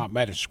 or not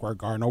Madison Square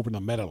Garden, over in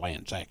the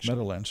Meadowlands, actually.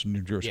 Meadowlands in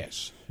New Jersey.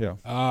 Yes.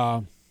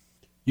 Yeah.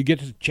 You get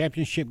to the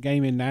championship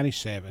game in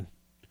 97,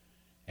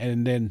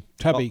 and then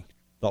Tubby.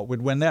 Thought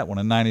we'd win that one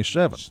in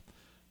 97.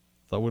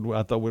 I thought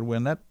we'd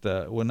win that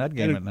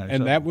game in 97.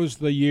 And that was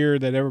the year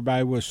that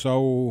everybody was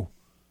so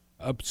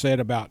upset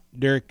about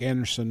Derek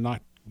Anderson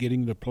not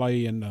getting to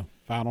play in the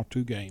final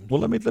two games.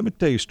 Well, let me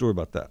tell you a story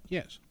about that.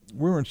 Yes.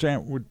 We were in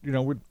San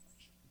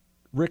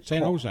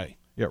Jose.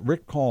 Yeah,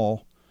 Rick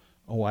called,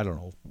 I don't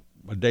know,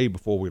 a day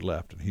before we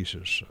left, and he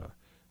says,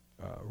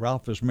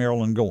 "Ralph, is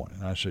Maryland going?"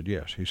 And I said,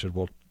 "Yes." He said,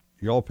 "Well,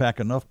 y'all pack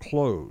enough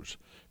clothes,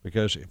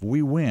 because if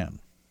we win,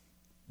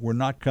 we're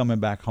not coming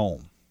back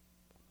home."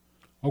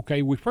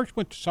 Okay, we first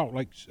went to Salt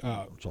Lake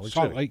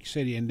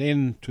City, and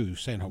then to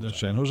San Jose.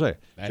 San Jose.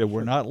 So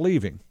we're not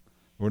leaving.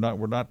 We're not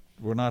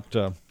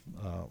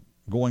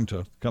going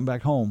to come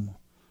back home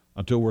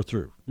until we're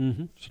through.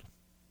 Mm-hmm. So,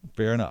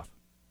 fair enough.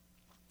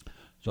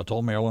 So I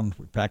told Marilyn,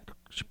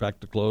 she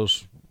packed the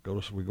clothes,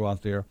 we go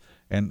out there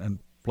and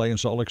play in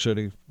Salt Lake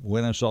City,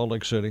 win in Salt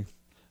Lake City.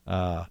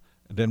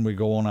 Then we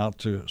go on out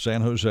to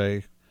San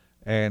Jose,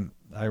 and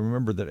I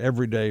remember that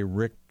every day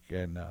Rick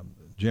and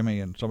Jimmy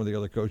and some of the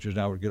other coaches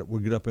now would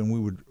get up and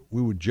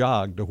we would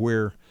jog to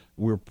where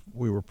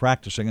we were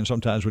practicing, and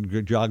sometimes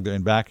we'd jog there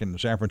and back in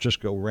San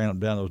Francisco, ran up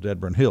down those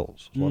Deadburn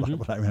Hills. That's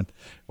what I meant.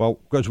 Well,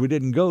 because we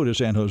didn't go to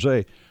San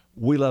Jose,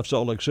 we left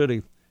Salt Lake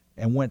City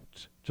and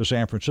went to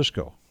San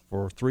Francisco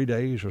for 3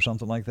 days or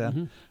something like that.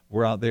 Mm-hmm.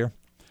 We're out there.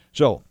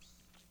 So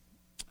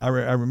I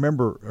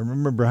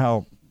remember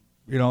how,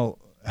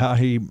 how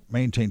he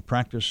maintained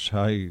practice,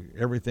 how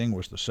everything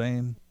was the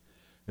same,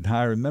 and how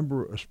I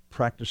remember us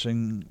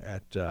practicing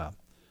at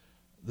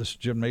this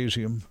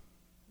gymnasium,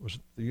 was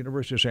the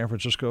University of San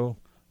Francisco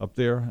up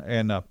there,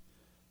 and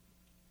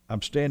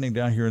I'm standing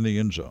down here in the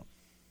end zone,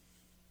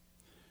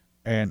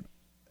 and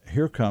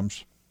here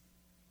comes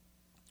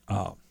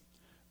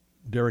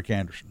Derek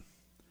Anderson.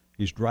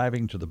 He's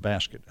driving to the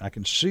basket. I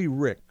can see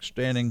Rick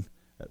standing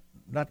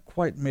not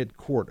quite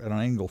mid-court at an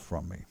angle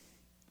from me.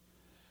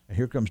 And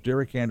here comes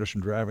Derek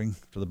Anderson driving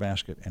to the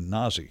basket, and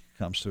Nazi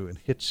comes through and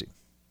hits him,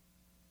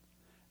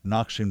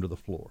 knocks him to the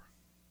floor.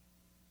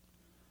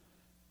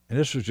 and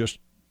this was just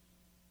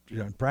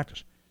in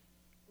practice.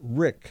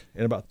 Rick,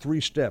 in about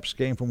 3 steps,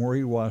 came from where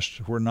he was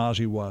to where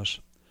Nazi was,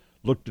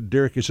 looked at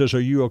Derek and says, "Are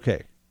you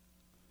okay?"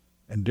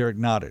 And Derek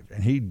nodded,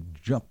 and he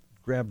jumped,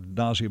 grabbed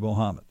Nazi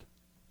Mohammed.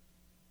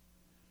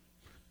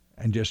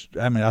 And I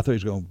thought he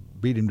was going to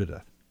beat him to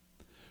death.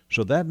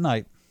 So that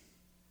night,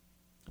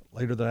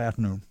 later that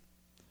afternoon,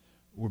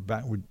 we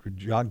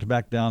jogged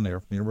back down there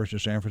from the University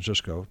of San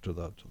Francisco to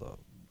the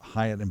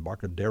Hyatt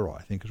Embarcadero,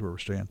 I think is where we're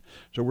staying.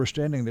 So we're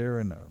standing there,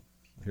 and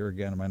here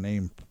again, my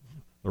name,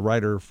 the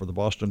writer for the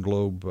Boston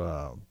Globe,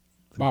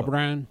 Bob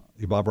Ryan.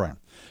 Bob Ryan,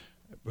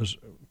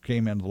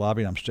 came into the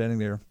lobby, and I'm standing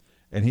there,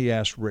 and he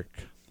asked Rick,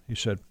 he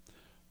said,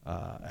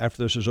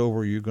 after this is over,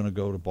 are you going to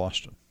go to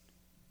Boston?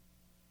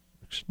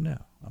 I said, no,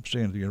 I'm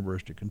staying at the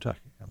University of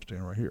Kentucky. I'm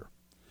staying right here.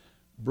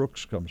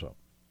 Brooks comes up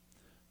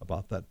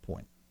about that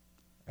point,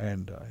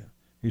 and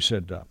he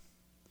said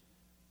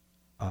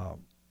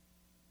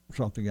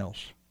something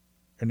else.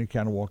 And he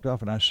kind of walked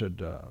off, and I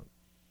said,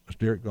 is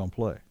Derek going to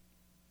play?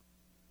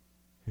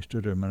 He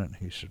stood there a minute, and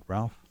he said,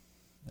 Ralph,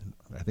 and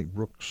I think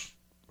Brooks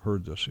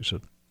heard this. He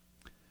said,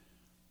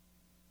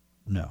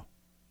 no.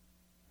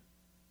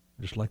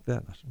 Just like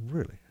that. I said,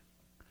 really?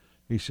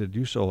 He said,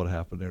 you saw what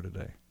happened there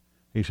today.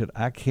 He said,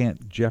 I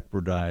can't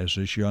jeopardize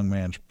this young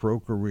man's pro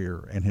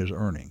career and his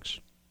earnings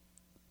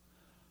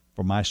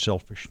for my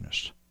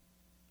selfishness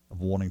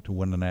of wanting to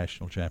win the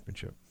national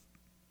championship.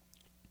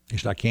 He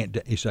said,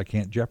 I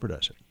can't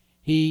jeopardize it.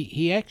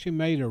 He actually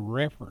made a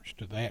reference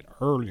to that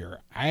earlier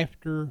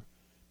after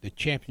the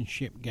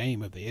championship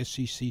game of the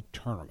SEC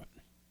tournament.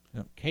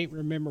 Yep. Can't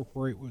remember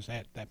where it was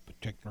at that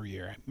particular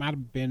year. It might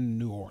have been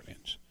New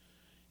Orleans.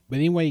 But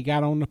anyway, he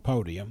got on the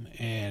podium,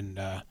 and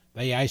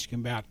they asked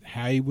him about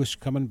how he was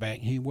coming back.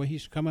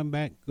 He's coming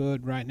back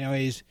good right now.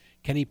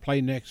 Can he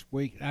play next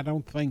week? I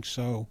don't think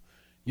so.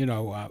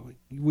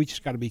 We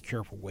just got to be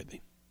careful with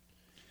him.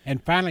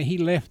 And finally, he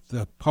left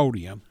the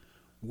podium,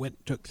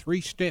 took 3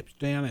 steps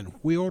down, and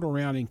wheeled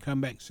around and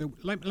come back. So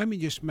let me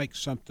just make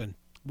something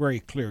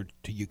very clear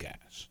to you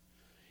guys.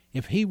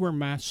 If he were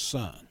my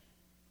son,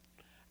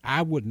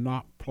 I would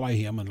not play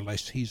him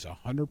unless he's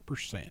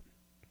 100%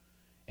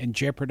 and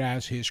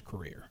jeopardize his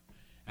career.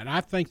 And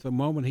I think the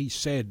moment he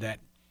said that,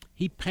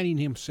 he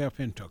painted himself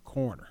into a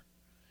corner.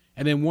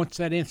 And then once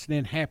that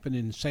incident happened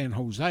in San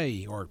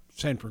Jose or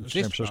San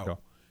Francisco,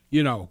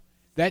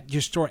 that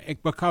just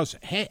started, because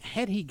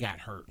had he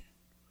got hurt,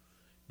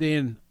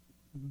 then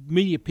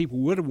media people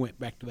would have went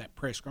back to that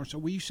press conference. So,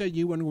 well, you said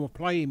you weren't going to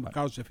play him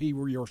because if he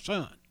were your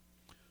son.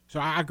 So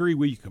I agree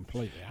with you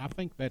completely. I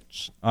think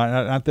that's.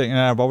 I think, and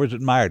I've always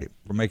admired him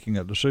for making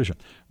that decision.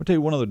 I'll tell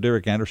you one of the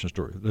Derek Anderson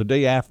stories. The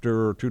day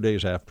after, or 2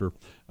 days after,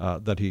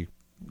 that he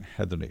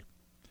had the knee,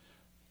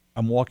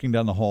 I'm walking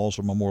down the halls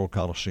of Memorial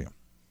Coliseum,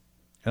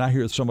 and I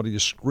hear somebody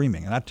just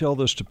screaming. And I tell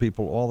this to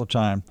people all the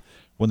time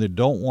when they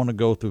don't want to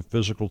go through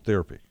physical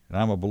therapy. And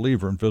I'm a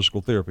believer in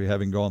physical therapy,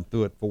 having gone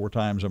through it 4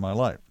 times in my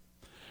life.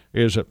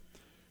 Is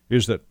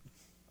that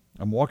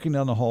I'm walking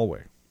down the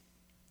hallway,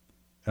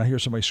 and I hear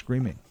somebody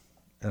screaming.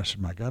 And I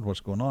said, my God, what's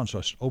going on? So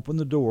I open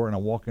the door, and I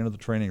walk into the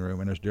training room,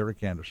 and there's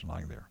Derek Anderson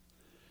lying there.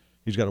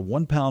 He's got a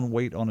 1-pound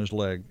weight on his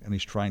leg, and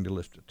he's trying to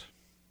lift it.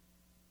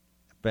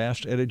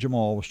 Fast Eddie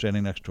Jamal was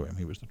standing next to him.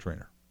 He was the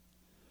trainer.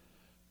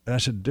 And I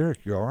said,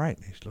 Derek, you all right?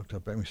 And he looked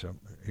up at me and said,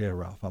 yeah,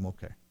 Ralph, I'm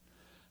okay.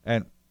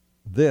 And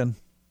then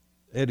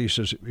Eddie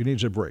says, he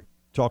needs a break.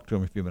 Talk to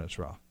him a few minutes,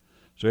 Ralph.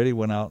 So Eddie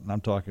went out, and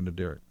I'm talking to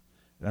Derek.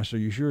 And I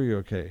said, you sure you're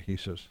okay? He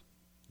says,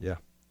 yeah.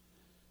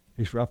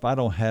 He said, Ralph, I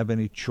don't have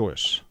any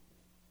choice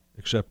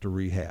except to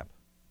rehab.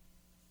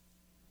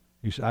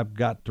 He said, I've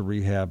got to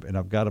rehab, and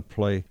I've got to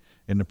play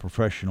in the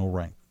professional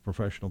rank,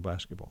 professional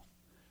basketball.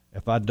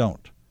 If I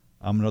don't,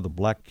 I'm another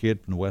black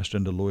kid from the west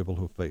end of Louisville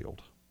who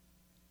failed.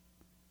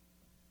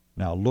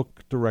 Now look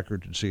at the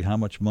record and see how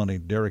much money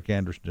Derek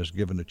Anderson has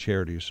given to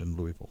charities in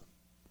Louisville.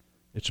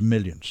 It's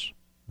millions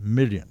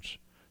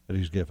that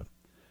he's given.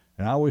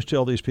 And I always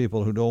tell these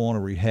people who don't want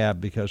to rehab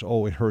because,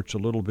 it hurts a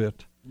little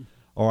bit,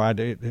 or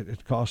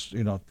it costs,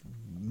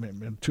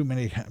 too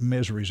many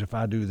miseries if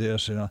I do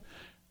this. I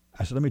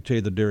said, let me tell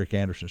you the Derek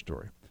Anderson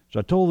story. So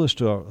I told this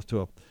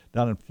to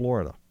down in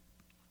Florida.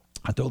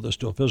 I told this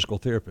to a physical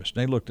therapist.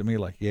 And they looked at me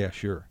like, yeah,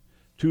 sure.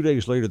 2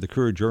 days later, the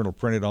Courier-Journal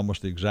printed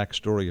almost the exact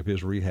story of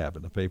his rehab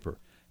in the paper.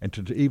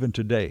 And even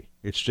today,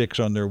 it sticks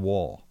on their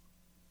wall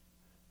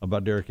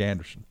about Derek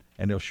Anderson.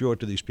 And they'll show it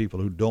to these people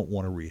who don't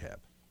want to rehab.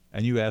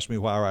 And you ask me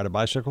why I ride a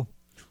bicycle?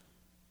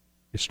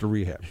 It's to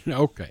rehab.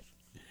 Okay.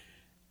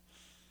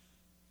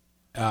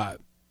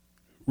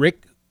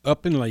 Rick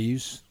up and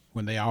leaves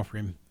when they offer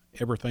him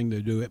everything to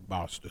do at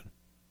Boston.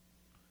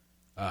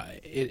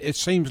 It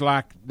seems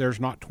like there's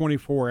not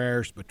 24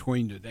 hours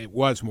between. It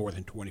was more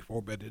than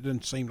 24, but it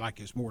doesn't seem like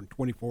it's more than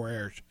 24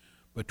 hours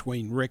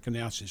between Rick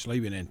announces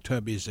leaving and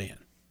Tubby's in.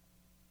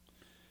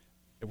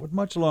 It was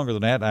much longer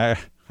than that.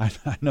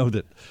 I know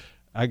that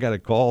I got a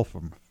call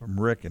from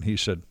Rick, and he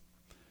said,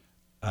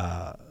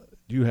 do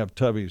you have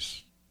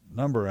Tubby's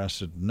number? I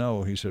said,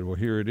 no. He said, well,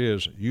 here it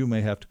is. You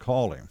may have to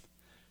call him.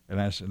 And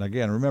I said,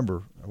 again,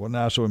 remember, well,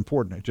 not so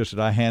important. It's just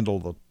that I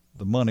handle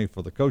the money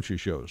for the coaching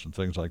shows and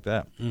things like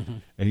that. Mm-hmm.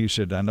 And he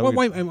said, I know. Well,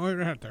 wait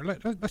right there.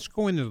 Let's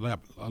go into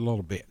that a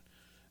little bit.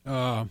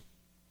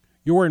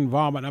 Your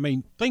involvement, I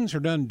mean, things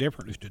are done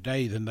differently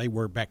today than they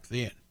were back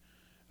then.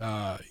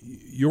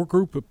 Your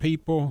group of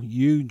people,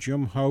 you,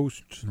 Jim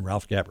Host, and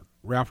Ralph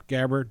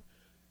Gabbard,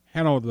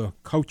 had all the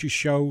coaches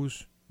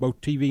shows,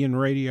 both TV and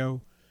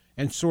radio.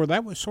 And so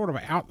that was sort of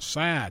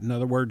outside. In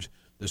other words,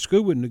 the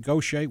school would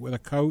negotiate with a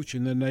coach,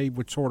 and then they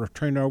would sort of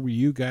turn it over to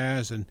you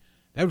guys. And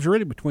that was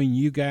really between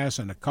you guys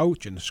and the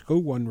coach, and the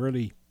school wasn't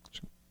really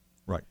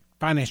right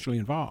financially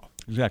involved.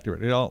 Exactly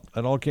right. It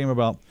all came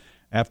about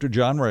after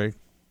John Ray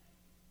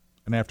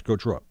and after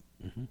Coach Rupp.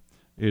 Mm-hmm.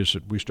 Is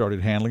that we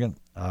started handling it.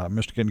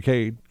 Mr.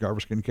 Kincaid,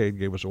 Garvis Kincaid,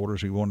 gave us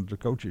orders. He wanted the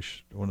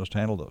coaches, wanted us to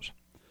handle those.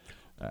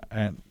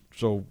 And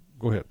so,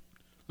 go ahead.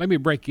 Let me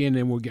break in,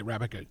 and we'll get right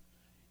back at it.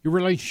 Your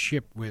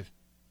relationship with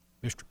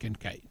Mr.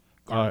 Kincaid.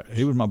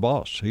 He was my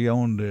boss. He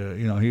owned,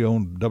 he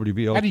owned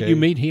WVLK. How did you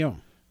meet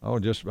him? Oh,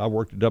 I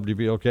worked at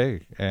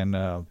WVLK, and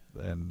I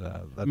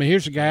mean,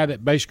 here's a guy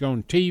that basically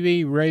owned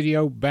TV,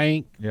 radio,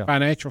 bank,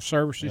 financial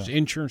services,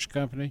 insurance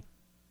company.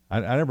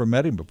 I never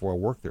met him before I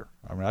worked there.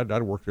 I mean,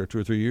 I'd worked there 2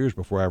 or 3 years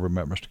before I ever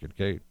met Mr.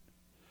 Kincaid.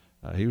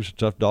 He was a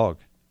tough dog.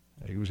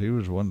 He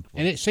was one.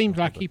 And it seems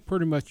like he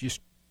pretty much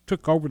just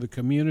took over the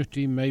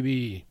community,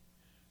 maybe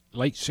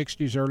late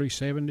 60s, early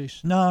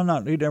 70s.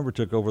 No, he never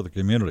took over the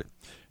community.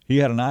 He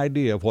had an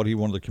idea of what he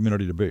wanted the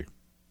community to be.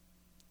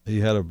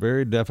 He had a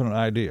very definite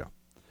idea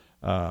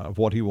of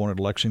what he wanted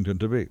Lexington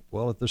to be.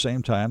 Well, at the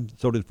same time,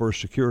 so did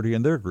First Security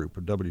and their group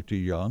of W.T.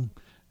 Young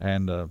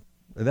and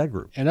that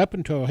group. And up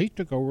until he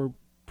took over,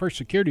 First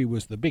Security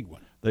was the big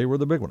one. They were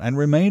the big one and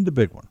remained the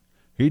big one.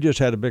 He just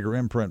had a bigger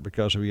imprint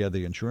because he had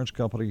the insurance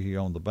company, he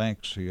owned the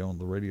banks, he owned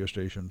the radio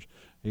stations,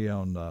 he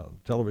owned the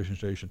television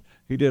station.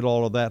 He did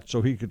all of that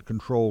so he could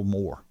control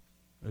more.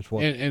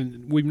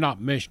 And we've not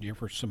mentioned here,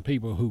 for some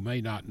people who may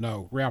not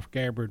know, Ralph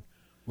Gabbard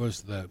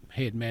was the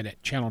head man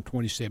at Channel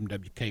 27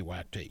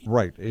 WKYT.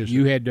 Right.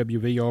 You had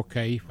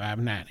WVLK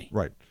 590.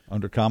 Right,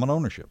 under common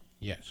ownership.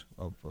 Yes.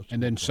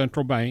 And then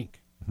Central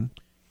Bank, mm-hmm.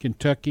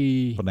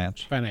 Kentucky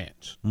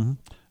Finance. Mm-hmm.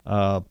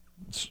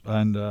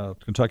 And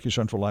Kentucky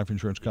Central Life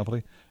Insurance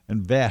Company,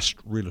 and vast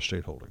real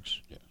estate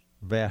holdings. Yes.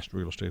 Vast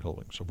real estate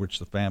holdings, of which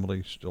the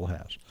family still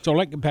has. So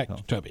let's get back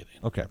to Tubby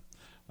then. Okay.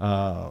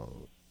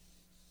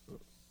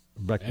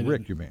 Back to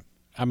Rick, you mean?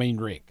 I mean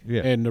Rick.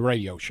 Yeah. And the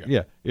radio show.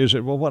 Yeah.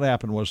 Well, what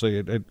happened was we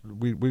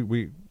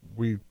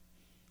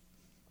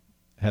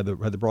had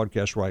the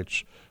broadcast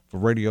rights for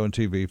radio and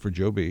TV for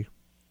Joe B,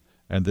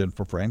 and then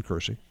for Fran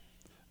Kersey.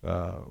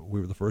 We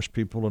were the first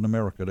people in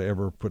America to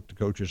ever put the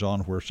coaches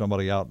on where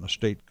somebody out in the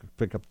state could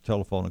pick up the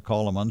telephone and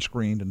call them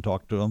unscreened and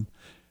talk to them,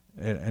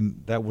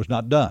 and that was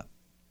not done.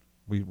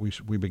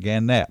 We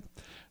began that.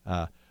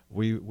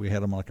 We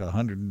had them like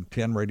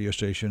 110 radio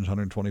stations,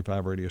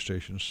 125 radio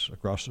stations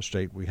across the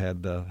state. We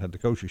had the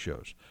coaches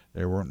shows.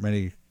 There weren't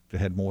many that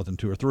had more than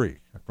 2 or 3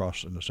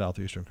 across in the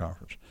Southeastern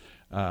Conference.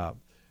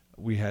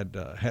 We had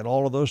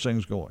all of those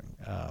things going,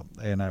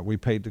 and we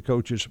paid the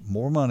coaches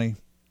more money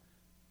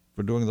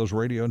for doing those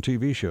radio and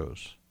TV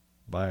shows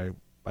by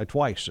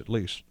twice at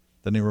least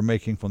than they were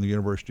making from the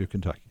University of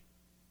Kentucky.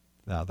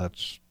 Now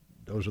those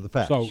are the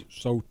facts.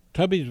 So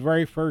Tubby's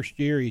very first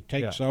year he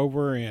takes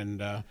over, and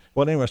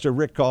well, anyway, so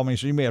Rick called me and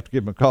said you may have to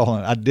give him a call,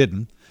 and I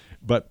didn't,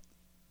 but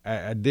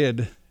I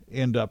did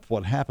end up.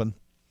 What happened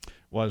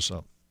was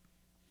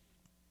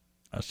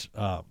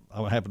I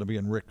happened to be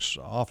in Rick's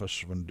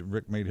office when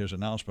Rick made his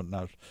announcement,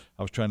 and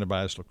I was trying to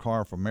buy this little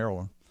car from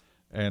Maryland.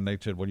 And they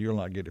said, well, you'll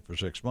not get it for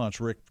 6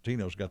 months. Rick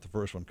Pitino's got the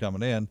first one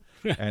coming in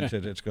and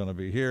said it's going to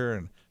be here.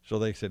 And so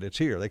they said, it's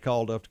here. They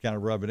called up to kind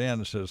of rub it in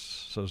and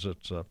says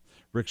it's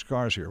Rick's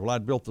car's here. Well,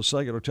 I'd built the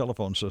cellular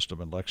telephone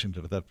system in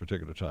Lexington at that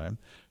particular time.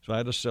 So I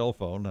had a cell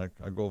phone. I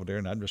go over there,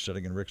 and I'm just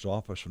sitting in Rick's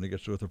office when he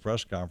gets through with the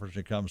press conference.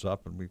 He comes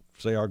up, and we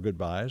say our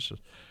goodbyes.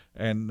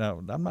 And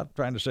I'm not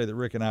trying to say that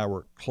Rick and I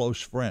were close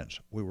friends.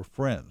 We were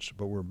friends,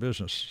 but we were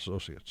business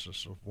associates.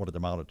 That's what it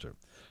amounted to.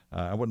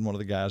 I wasn't one of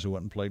the guys who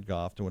went and played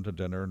golf, who went to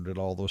dinner and did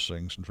all those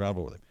things and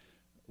traveled with him.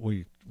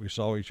 We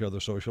saw each other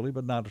socially,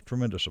 but not a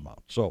tremendous amount.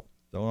 So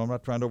I'm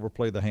not trying to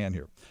overplay the hand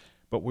here,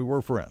 but we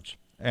were friends.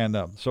 And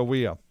so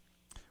we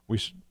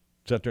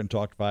sat there and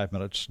talked 5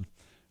 minutes. And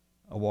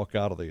I walked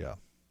out of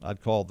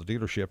I'd called the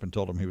dealership and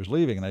told him he was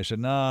leaving, and they said,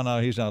 no,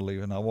 he's not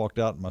leaving. I walked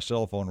out, and my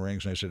cell phone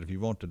rings, and they said, if you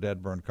want the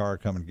dead-burned car,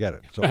 come and get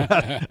it. So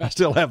I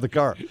still have the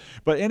car.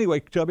 But anyway,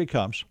 Tubby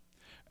comes,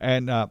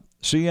 and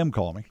CM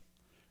called me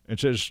and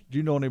says, do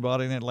you know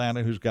anybody in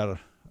Atlanta who's got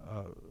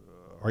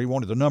or he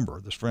wanted the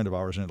number, this friend of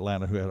ours in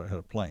Atlanta who had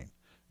a plane,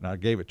 and I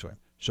gave it to him.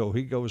 So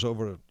he goes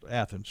over to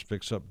Athens,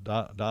 picks up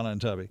Donna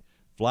and Tubby,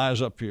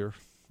 flies up here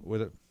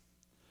with it,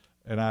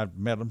 and I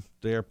met him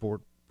at the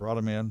airport, brought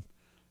him in.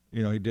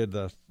 You know, he did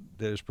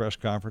his press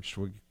conference.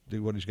 We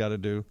do what he's got to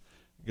do,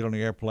 get on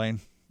the airplane,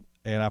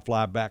 and I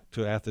fly back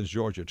to Athens,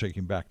 Georgia, take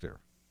him back there.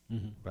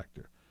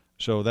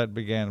 So that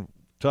began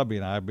Tubby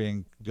and I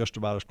being just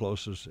about as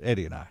close as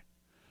Eddie and I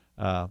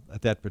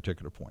at that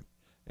particular point.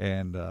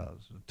 And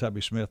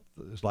Tubby Smith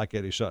is like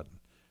Eddie Sutton.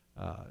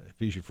 If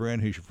he's your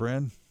friend, he's your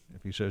friend.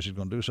 If he says he's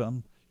going to do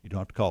something, you don't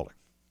have to call him.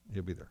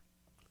 He'll be there.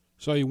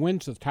 So he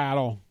wins the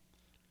title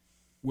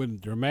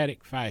with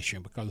dramatic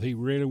fashion because he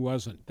really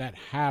wasn't that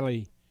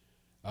highly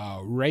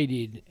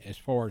rated as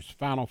far as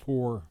Final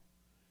Four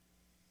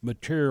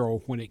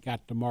material when it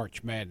got to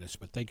March Madness,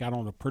 but they got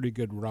on a pretty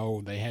good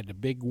roll. They had the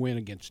big win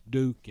against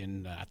Duke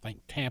in, I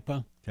think,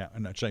 Tampa. Yeah,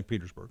 and that's St.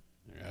 Petersburg.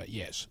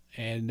 Yes.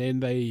 And then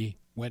they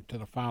went to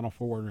the Final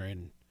Four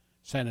in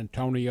San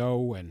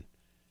Antonio and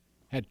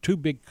had two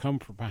big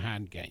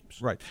come-from-behind games.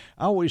 Right.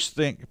 I always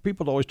think,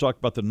 people always talk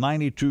about the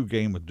 92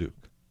 game with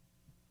Duke.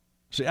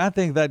 See, I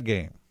think that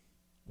game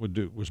with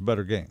Duke was a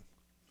better game.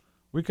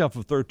 We come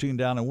from 13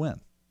 down and win.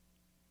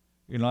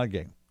 That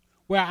game.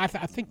 Well, I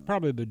think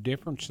probably the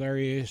difference there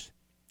is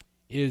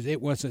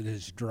it wasn't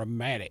as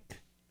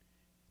dramatic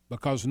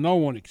because no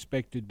one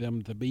expected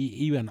them to be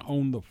even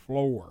on the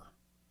floor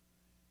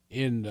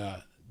in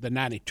the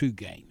 92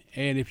 game.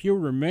 And if you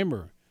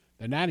remember,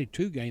 the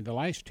 92 game, the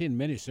last 10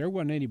 minutes, there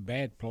wasn't any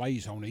bad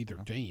plays on either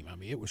team. I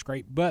mean, it was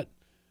great. But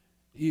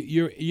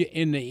you're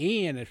in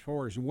the end, as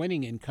far as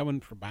winning and coming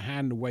from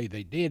behind the way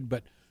they did,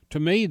 but to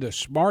me, the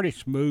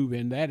smartest move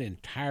in that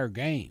entire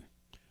game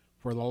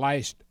for the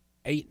last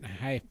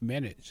 8.5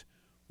 minutes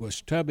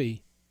was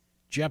Tubby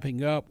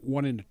jumping up,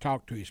 wanting to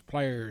talk to his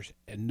players,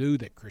 and knew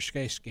that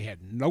Krzyzewski had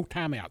no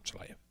timeouts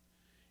left.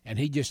 And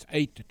he just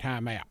ate the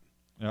timeout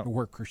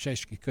where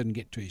Krzyzewski couldn't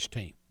get to his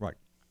team. Right.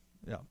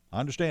 Yeah, I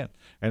understand.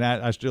 And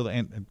I still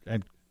and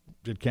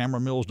did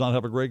Cameron Mills not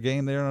have a great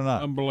game there or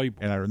not?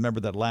 Unbelievable. And I remember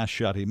that last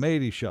shot he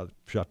made. He shot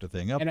the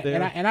thing up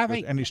there. And I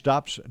think, and he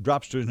drops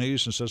to his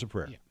knees and says a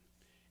prayer. Yeah.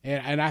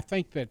 And I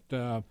think that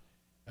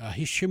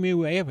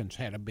Shamu Evans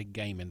had a big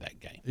game in that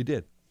game. He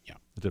did. Yeah.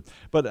 He did.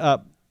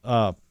 But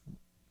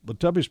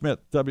Tubby Smith,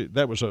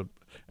 that was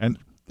and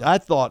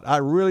I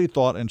really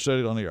thought, and said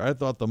it on the air, I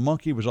thought the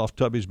monkey was off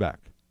Tubby's back.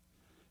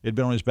 He'd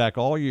been on his back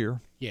all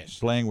year. Yes.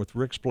 Playing with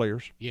Rick's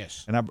players.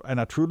 Yes. And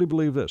I truly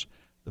believe this.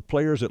 The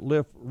players that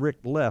Rick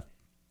left,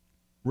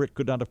 Rick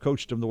could not have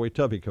coached him the way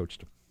Tubby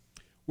coached him.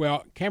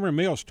 Well, Cameron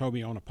Mills told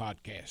me on a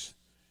podcast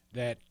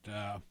that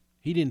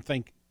he didn't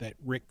think that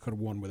Rick could have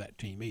won with that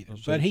team either.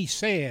 But he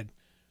said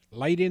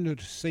late into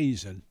the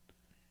season,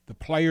 the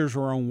players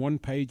were on one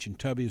page and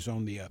Tubby was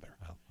on the other.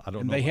 Well, I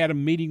don't and know. They had a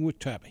meeting with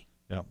Tubby.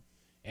 Yeah.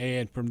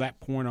 And from that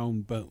point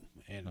on, boom.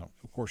 And,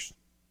 of course.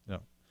 Yeah.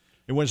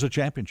 He wins the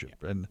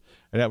championship. And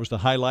that was the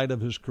highlight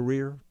of his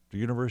career, the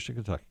University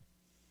of Kentucky.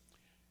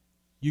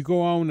 You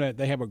go on,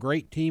 they have a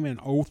great team in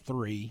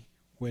 2003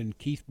 when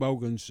Keith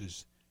Bogans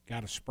has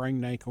got a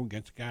sprained ankle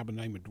against a guy by the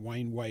name of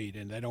Dwayne Wade,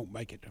 and they don't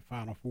make it to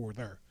Final Four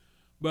there.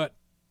 But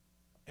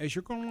as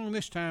you're going along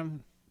this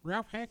time,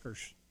 Ralph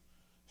Hacker's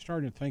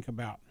starting to think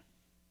about,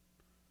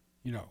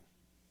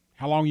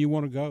 how long you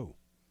want to go.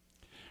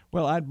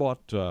 Well, I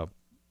bought, in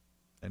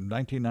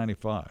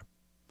 1995,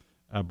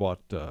 I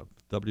bought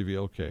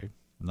WVOK.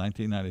 In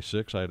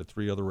 1996, I had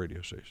 3 other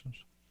radio stations.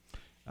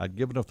 I'd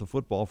given up the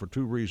football for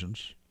 2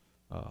 reasons.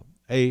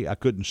 I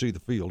couldn't see the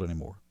field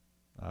anymore.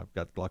 I've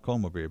got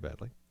glaucoma very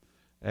badly,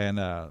 and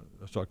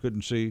so I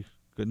couldn't see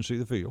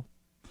the field.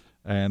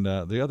 And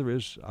the other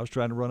is I was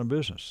trying to run a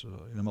business,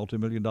 in a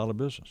multi-million-dollar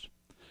business.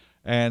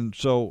 And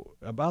so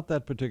about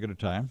that particular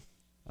time,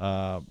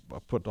 I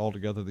put all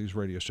together these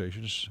radio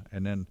stations,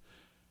 and then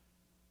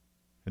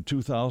in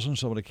 2000,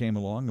 somebody came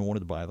along and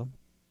wanted to buy them.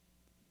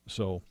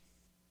 So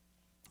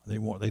they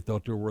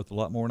thought they were worth a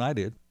lot more than I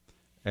did,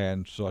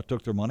 and so I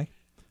took their money.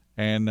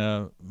 And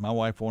my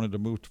wife wanted to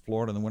move to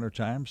Florida in the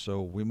wintertime,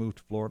 so we moved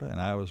to Florida,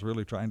 and I was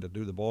really trying to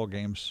do the ball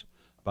games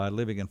by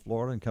living in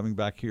Florida and coming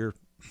back here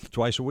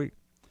twice a week.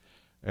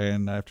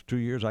 And after 2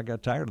 years, I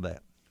got tired of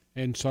that.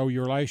 And so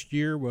your last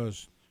year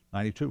was?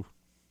 92.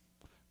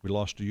 We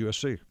lost to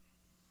USC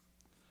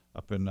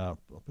up in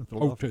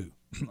Philadelphia.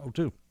 02.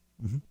 02.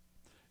 Mm-hmm.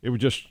 It was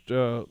just,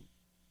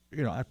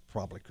 I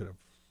probably could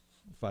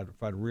have,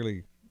 if I'd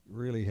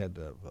really had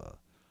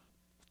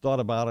thought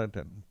about it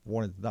and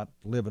wanted to not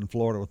live in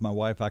Florida with my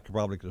wife, I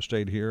probably could have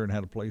stayed here and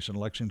had a place in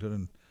Lexington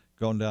and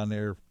gone down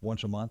there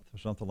once a month or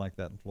something like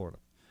that in Florida.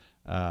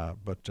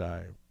 But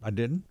I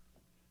didn't,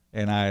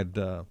 and I'd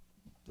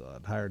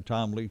hired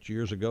Tom Leach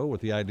years ago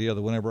with the idea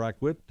that whenever I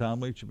quit, Tom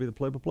Leach would be the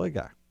play-by-play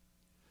guy.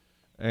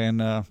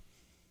 And have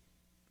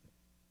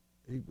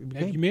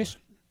you missed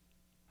it?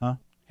 Huh?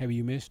 Have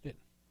you missed it?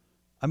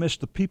 I miss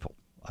the people.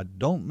 I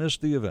don't miss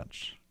the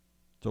events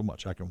so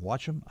much. I can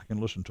watch them. I can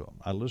listen to them.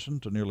 I listen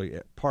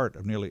to part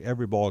of nearly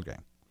every ball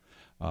game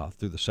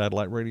through the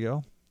satellite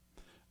radio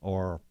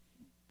or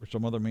for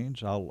some other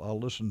means. I'll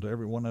listen to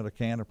every one that I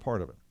can or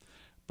part of it.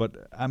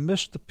 But I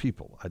miss the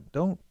people.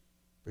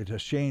 It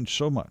has changed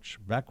so much.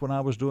 Back when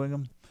I was doing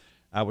them,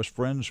 I was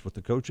friends with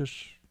the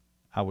coaches.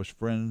 I was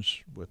friends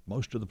with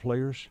most of the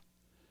players.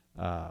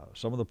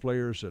 Some of the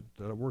players that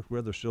I worked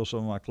with are still some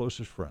of my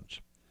closest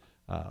friends.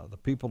 The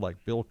people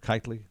like Bill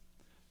Keightley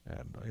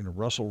and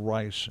Russell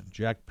Rice and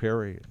Jack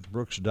Perry and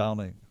Brooks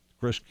Downing,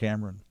 Chris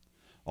Cameron,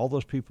 all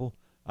those people.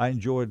 I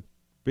enjoyed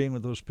being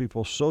with those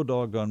people so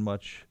doggone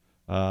much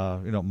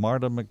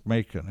Marta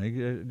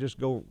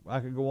McMakin. I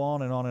could go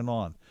on and on and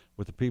on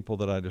with the people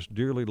that I just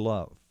dearly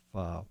love.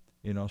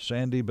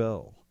 Sandy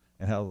Bell,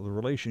 and how the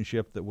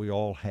relationship that we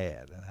all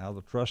had and how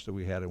the trust that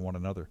we had in one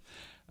another.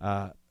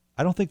 I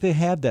don't think they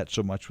have that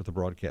so much with the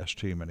broadcast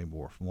team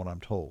anymore, from what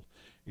I'm told.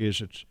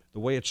 It's the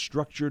way it's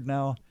structured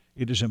now,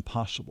 it is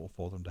impossible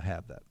for them to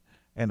have that.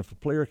 And if a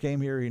player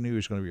came here, he knew he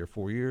was going to be here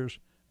 4 years,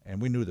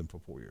 and we knew them for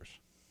 4 years.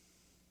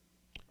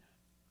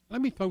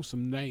 Let me throw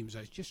some names.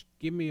 Just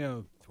give me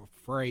a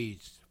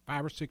phrase,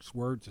 5 or 6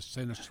 words, a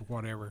sentence, or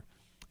whatever.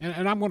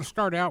 And I'm going to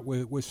start out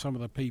with some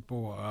of the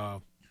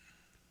people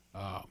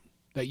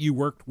that you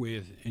worked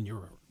with in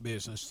your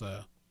business.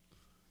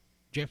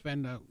 Jeff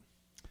Van Note.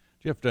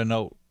 Jeff Van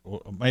Note,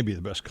 maybe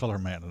the best color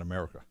man in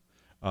America.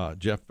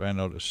 Jeff Van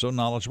Note is so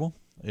knowledgeable.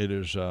 It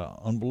is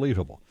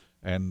unbelievable,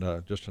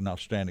 and just an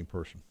outstanding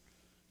person.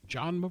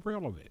 John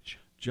Morelovich.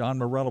 John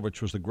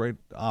Morelovich was the great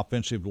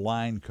offensive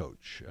line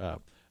coach.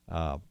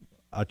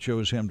 I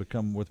chose him to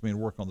come with me and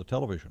work on the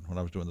television when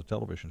I was doing the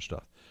television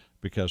stuff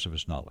because of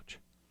his knowledge.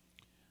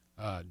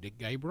 Dick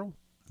Gabriel.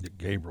 Dick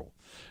Gabriel.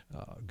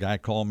 A guy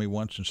called me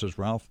once and says,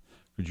 Ralph,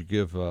 could you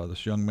give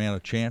this young man a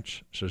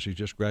chance? Says he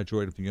just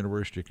graduated from the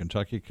University of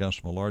Kentucky, comes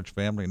from a large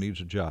family, and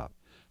needs a job.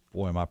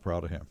 Boy, am I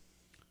proud of him.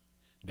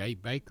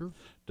 Dave Baker.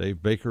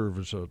 Dave Baker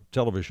was a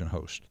television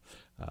host.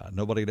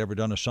 Nobody had ever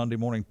done a Sunday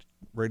morning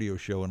radio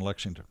show in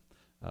Lexington,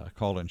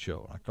 call-in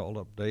show. I called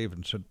up Dave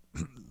and said,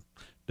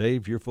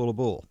 Dave, you're full of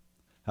bull.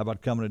 How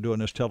about coming and doing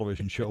this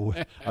television show?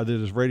 I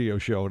did this radio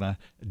show, and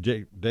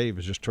Dave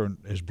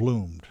has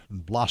bloomed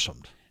and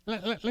blossomed.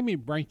 Let me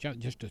branch out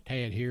just a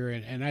tad here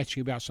and ask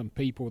you about some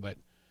people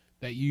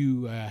that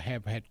you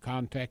have had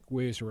contact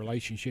with or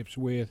relationships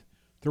with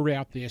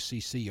throughout the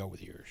SEC over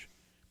the years.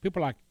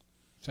 People like,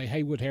 say,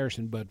 Haywood Harris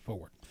and Bud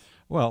Ford.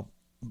 Well,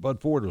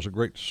 Bud Ford was a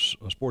great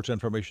sports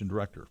information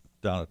director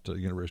down at the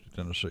University of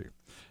Tennessee.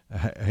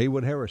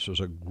 Haywood Harris was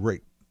a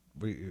great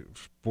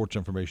sports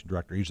information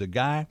director. He's the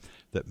guy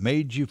that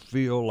made you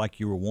feel like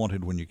you were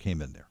wanted when you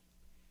came in there.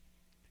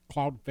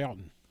 Claude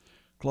Felton.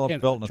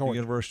 Claude Felton at the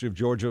University of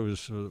Georgia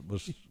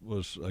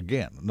was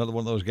again another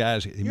one of those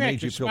guys. He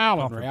made you feel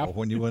comfortable, Ralph,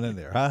 when you went in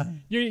there, huh?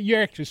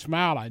 You're actually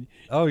smiling.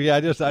 Oh yeah,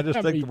 I just think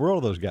the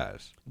world of those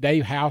guys.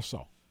 Dave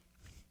Housel.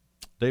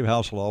 Dave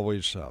Housel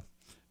always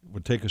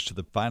would take us to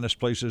the finest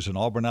places in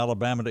Auburn,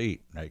 Alabama to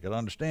eat. Now you got to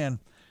understand,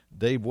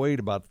 Dave weighed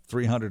about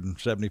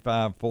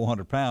 375,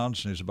 400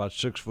 pounds, and he's about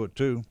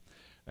 6'2",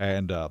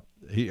 and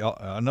he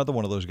another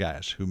one of those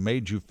guys who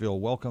made you feel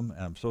welcome.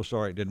 And I'm so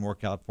sorry it didn't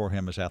work out for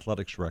him as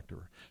athletics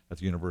director at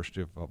the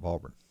University of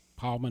Auburn.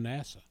 Paul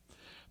Manasseh.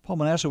 Paul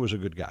Manasseh was a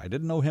good guy. I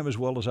didn't know him as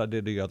well as I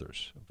did the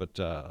others, but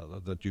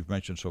that you've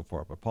mentioned so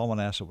far. But Paul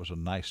Manasseh was a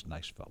nice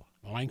fellow.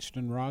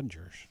 Langston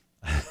Rogers.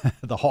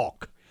 The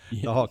Hawk.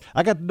 Yes. The Hawk.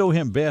 I got to know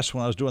him best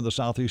when I was doing the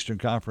Southeastern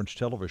Conference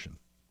television.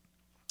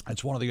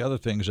 That's one of the other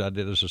things I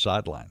did as a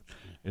sideline,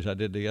 is I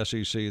did the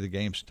SEC, the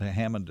games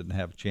Hammond didn't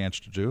have a chance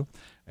to do,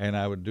 and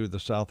I would do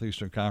the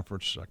Southeastern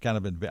Conference. I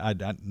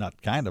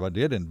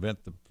did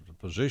invent the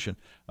position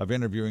of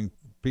interviewing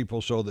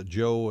people so that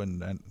Joe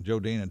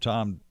Dean and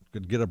Tom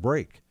could get a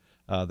break.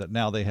 That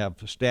now they have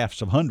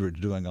staffs of hundreds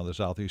doing on the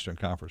Southeastern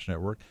Conference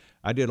Network.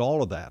 I did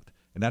all of that,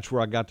 and that's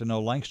where I got to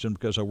know Langston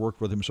because I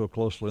worked with him so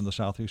closely in the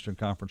Southeastern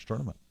Conference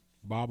tournament.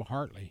 Bob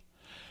Hartley.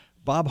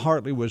 Bob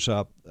Hartley was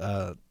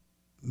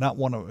not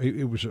one of.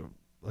 He was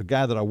a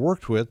guy that I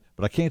worked with,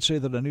 but I can't say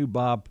that I knew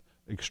Bob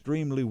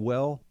extremely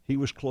well. He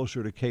was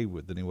closer to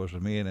Kaywood than he was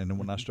with me, and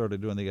when I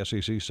started doing the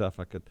SEC stuff,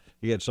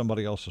 he had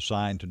somebody else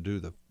assigned to do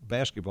the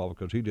basketball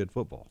because he did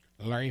football.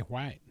 Larry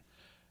White.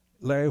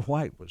 Larry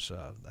White was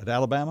at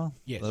Alabama.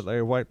 Yes.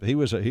 Larry White. He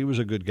was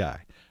a good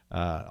guy.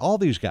 All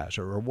these guys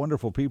are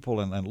wonderful people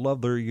and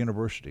love their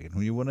university. And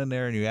when you went in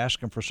there and you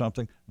ask them for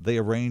something, they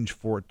arrange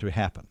for it to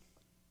happen.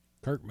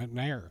 Kirk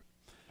McNair,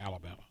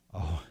 Alabama.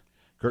 Oh,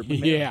 Kirk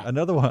McNair. Yeah.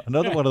 Another one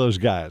of those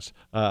guys.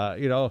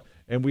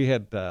 And we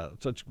had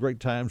such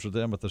great times with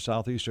them at the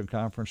Southeastern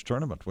Conference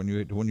tournament when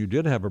you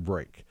did have a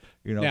break.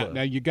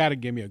 Now you got to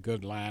give me a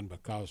good line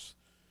because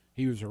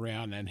he was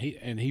around and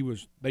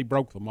they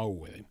broke the mold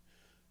with him.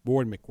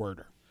 Boyd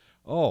McWhirter.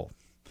 Oh,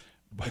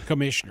 the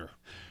commissioner.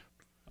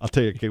 I'll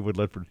tell you a Kaywood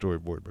Ledford story,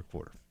 Boyd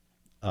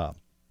McWhirter.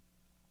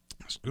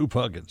 Scoop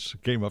Huggins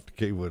came up to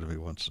Kaywood with me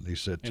once, and he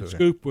said to him,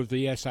 Scoop was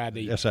the SID.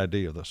 The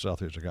SID of the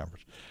Southeastern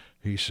Conference.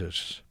 He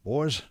says,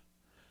 boys,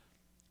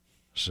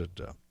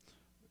 Mr.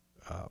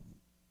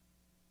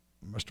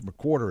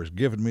 McWhirter has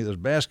given me this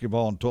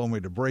basketball and told me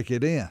to break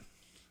it in.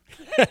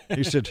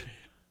 He said,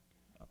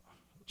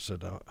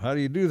 how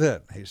do you do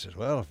that? He says,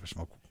 well, if it's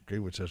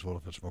Kaywood says, well,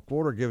 if it's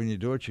McWhirter giving you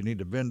to it, you need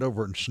to bend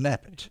over and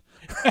snap it.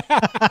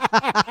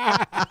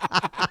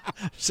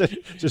 Says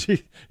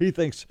he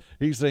thinks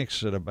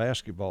that a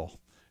baskemball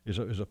is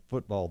a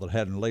football that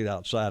hadn't laid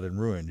outside and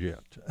ruined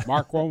yet.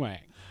 Mark Womack.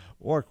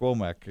 Mark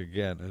Womack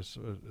again is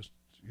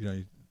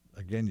you're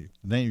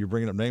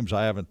bringing up names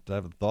I haven't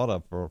thought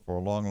of for a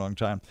long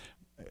time.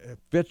 It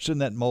fits in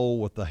that mold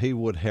with the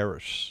Haywood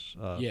Harris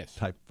yes.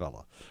 type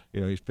fella.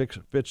 He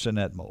fits in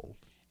that mold.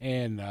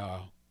 And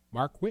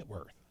Mark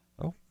Whitworth.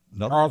 Oh,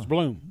 another Charles one.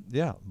 Bloom.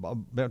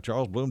 Yeah,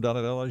 Charles Bloom down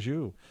at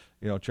LSU.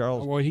 You know,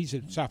 Charles. Well, he's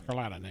in South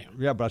Carolina now.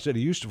 Yeah, but I said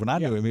he used to. When I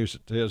knew him, he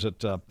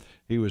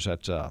was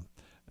at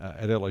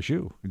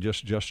LSU,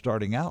 just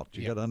starting out.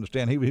 You got to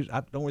understand,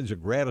 I know he's a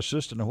grad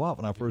assistant a while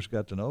when I first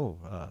got to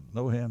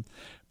know him,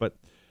 but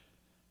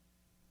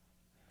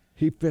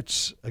he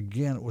fits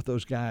again with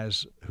those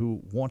guys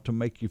who want to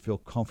make you feel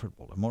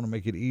comfortable and want to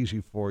make it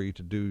easy for you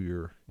to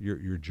do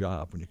your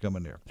job when you come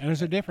in there. And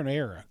it's a different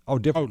era. Oh,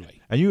 different.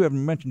 Totally. And you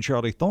haven't mentioned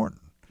Charlie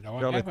Thornton. No, I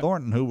Charlie haven't.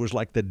 Thornton, who was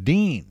like the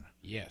dean.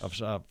 Yes.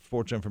 Of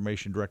sports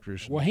information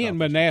directors. Well, he and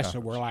Manasseh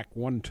were like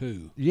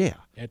 1-2. Yeah,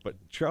 but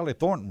Charlie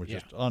Thornton was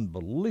just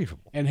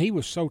unbelievable. And he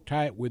was so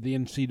tight with the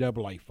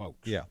NCAA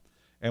folks. Yeah,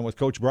 and with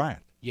Coach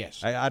Bryant.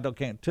 Yes.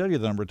 Can't tell you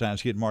the number of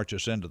times he'd march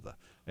us into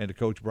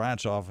Coach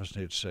Bryant's office,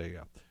 and he'd say,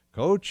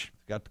 Coach,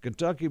 got the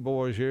Kentucky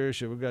boys here.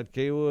 So we got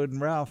Kaywood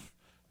and Ralph.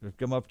 They've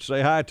come up to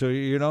say hi to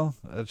you,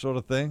 that sort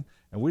of thing.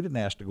 And we didn't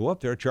ask to go up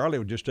there. Charlie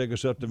would just take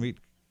us up to meet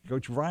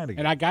Coach Bryant again.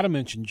 And I got to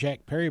mention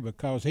Jack Perry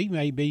because he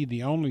may be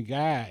the only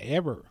guy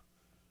ever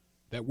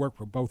that worked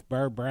for both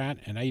Bear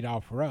Bryant and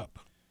Adolph Rupp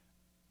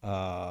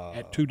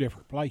at two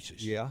different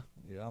places. Yeah.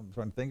 I'm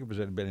trying to think if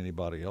there's been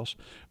anybody else.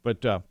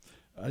 But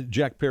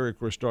Jack Perry, of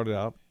course, started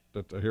out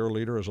at the Hero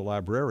Leader as a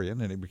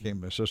librarian, and he became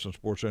the assistant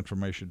sports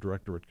information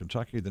director at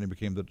Kentucky. Then he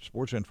became the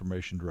sports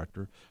information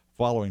director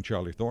following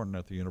Charlie Thornton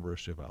at the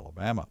University of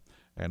Alabama.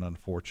 And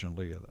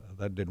unfortunately,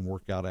 that didn't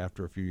work out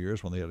after a few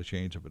years when they had a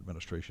change of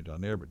administration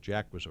down there. But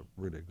Jack was a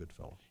really good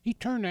fellow. He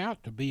turned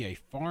out to be a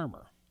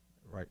farmer,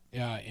 right?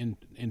 In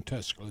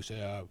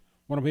Tuscaloosa.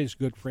 One of his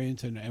good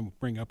friends, and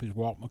bring up his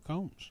Walt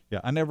McCombs.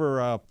 Yeah, I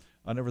never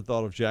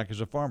thought of Jack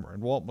as a farmer.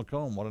 And Walt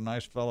McComb, what a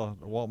nice fellow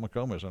Walt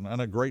McComb is,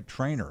 and a great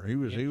trainer. He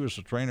was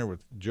a trainer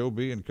with Joe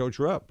B. and Coach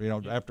Rupp.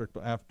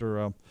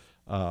 After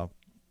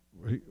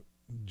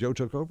Joe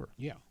took over.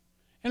 Yeah,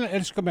 and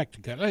let's come back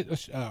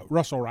to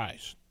Russell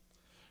Rice.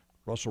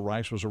 Russell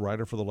Rice was a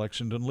writer for the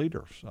Lexington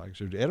Leader, he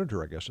was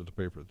editor, I guess, at the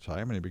paper at the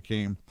time, and he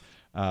became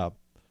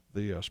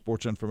the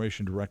sports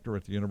information director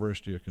at the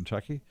University of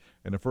Kentucky.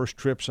 And the first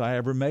trips I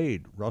ever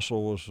made,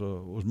 Russell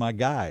was my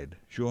guide,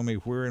 showing me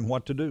where and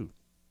what to do.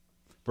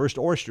 First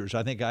oysters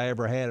I think I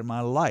ever had in my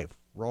life,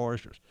 raw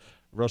oysters.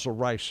 Russell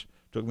Rice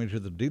took me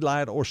to the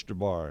Delight Oyster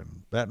Bar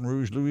in Baton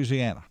Rouge,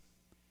 Louisiana.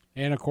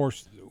 And, of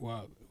course,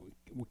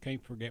 we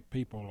can't forget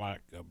people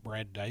like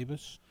Brad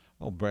Davis.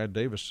 Oh, Brad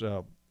Davis,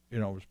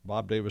 was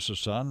Bob Davis's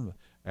son,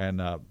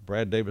 and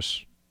Brad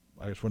Davis,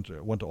 I just went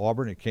to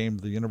Auburn. He came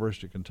to the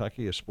University of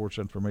Kentucky as sports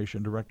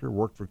information director,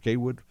 worked for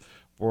Kaywood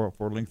for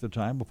a length of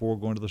time before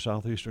going to the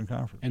Southeastern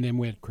Conference. And then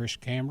we had Chris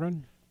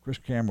Cameron. Chris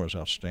Cameron was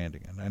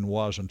outstanding and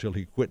was until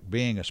he quit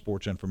being a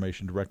sports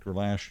information director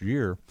last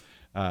year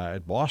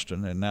at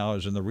Boston, and now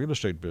is in the real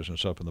estate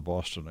business up in the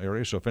Boston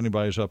area. So if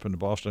anybody's up in the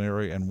Boston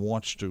area and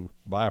wants to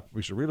buy a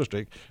piece of real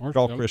estate,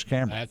 call Chris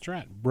Cameron. That's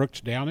right.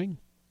 Brooks Downing.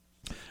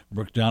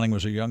 Brooks Downing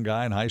was a young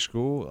guy in high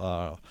school.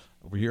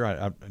 Over here,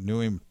 I knew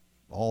him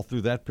all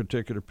through that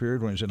particular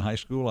period when he was in high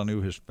school. I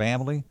knew his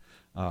family.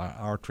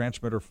 Our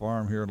transmitter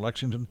farm here in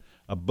Lexington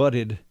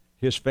abutted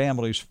his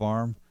family's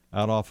farm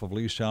out off of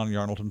Leestown and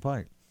Yarnleton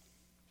Pike.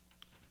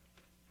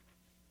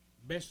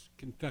 Best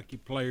Kentucky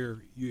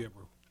player you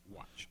ever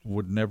watched?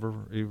 Would never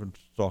even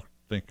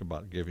think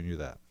about giving you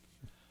that.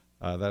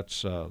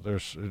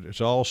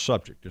 It's all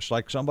subject. It's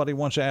like somebody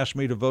once asked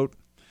me to vote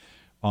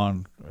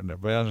and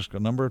I've asked a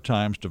number of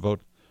times to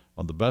vote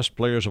on the best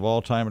players of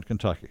all time at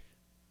Kentucky.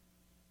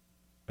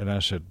 And I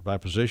said, by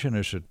position?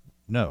 I said,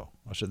 no.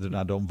 I said, then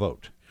I don't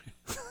vote.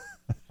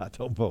 I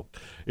don't vote.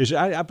 But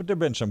there have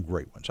been some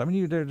great ones. I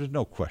mean, there's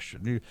no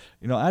question.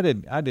 I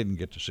didn't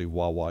get to see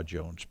Wawa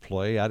Jones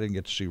play. I didn't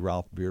get to see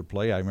Ralph Beard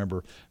play. I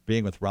remember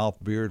being with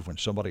Ralph Beard when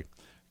somebody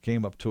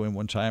came up to him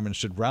one time and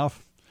said,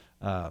 Ralph,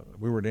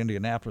 we were in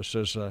Indianapolis,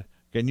 says,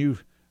 can you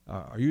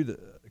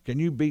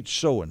beat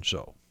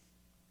so-and-so?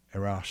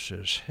 And Ralph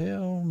says,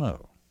 hell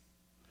no.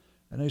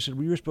 And they said,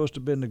 well, you were supposed to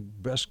have been the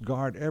best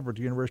guard ever at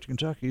the University of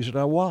Kentucky. He said,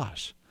 I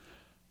was.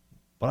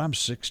 But I'm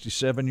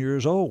 67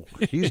 years old.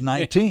 He's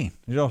 19.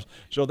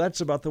 So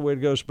that's about the way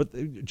it goes.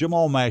 But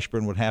Jamal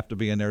Mashburn would have to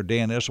be in there.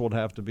 Dan Issel would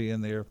have to be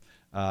in there.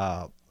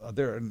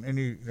 There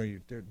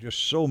are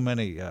just so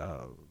many,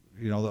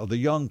 the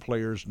young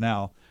players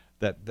now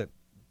that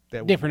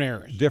different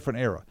eras. Different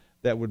era.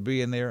 That would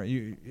be in there.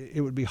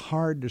 It would be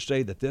hard to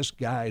say that this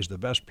guy is the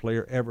best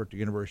player ever at the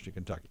University of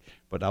Kentucky.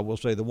 But I will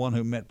say the one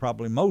who meant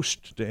probably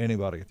most to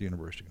anybody at the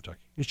University of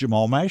Kentucky is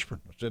Jamal Mashburn.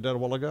 I said that a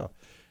while ago.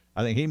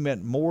 I think he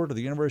meant more to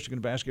the University of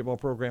Kentucky basketball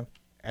program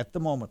at the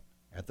moment,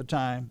 at the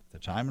time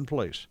and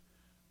place,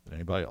 than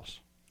anybody else.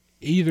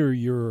 Either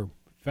your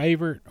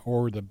favorite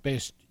or the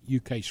best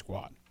UK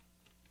squad?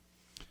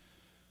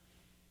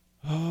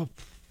 I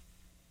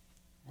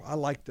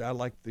like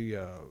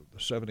the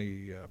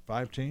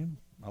 75 team.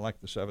 I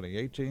like the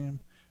 78 team,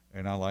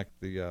 and I like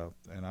the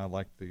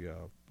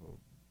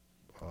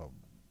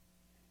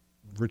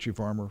Richie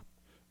Farmer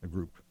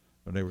group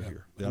when they were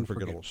here. The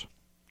Unforgettables.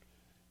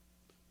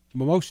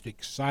 The most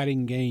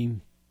exciting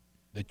game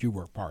that you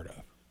were a part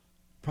of?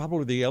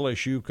 probably the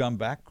LSU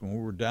comeback when we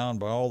were down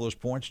by all those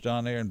points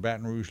down there in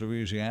Baton Rouge,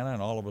 Louisiana,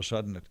 and all of a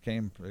sudden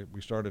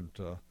we started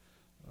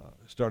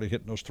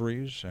hitting those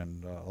threes,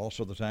 and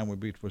also the time we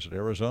beat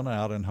Arizona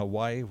out in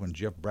Hawaii when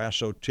Jeff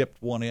Brasso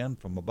tipped one in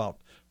from about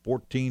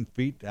 14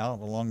 feet out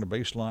along the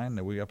baseline,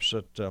 and we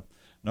upset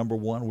number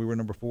one. We were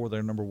number 4,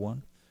 they're number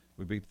 1.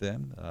 We beat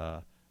them,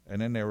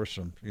 and then there was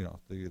some,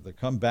 the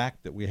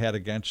comeback that we had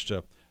against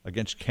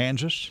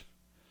Kansas.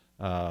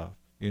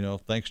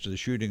 Thanks to the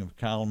shooting of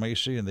Kyle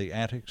Macy and the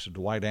antics of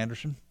Dwight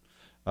Anderson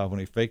when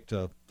he faked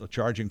a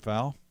charging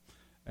foul,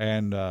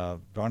 and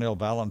Darnell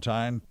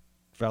Valentine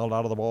fouled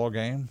out of the ball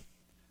game.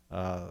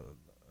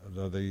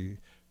 The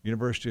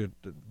University of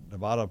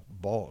Nevada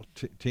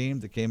team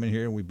that came in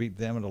here and we beat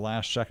them in the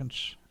last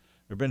seconds.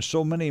 There have been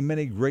so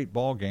many great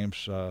ball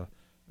games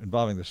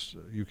involving this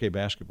UK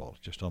basketball.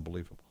 It's just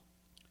unbelievable.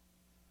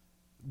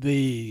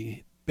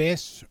 The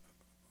best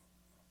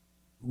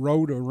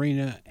road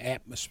arena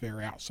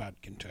atmosphere outside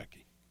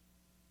Kentucky.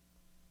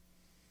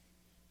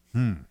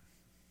 On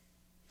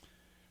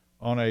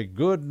a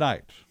good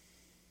night,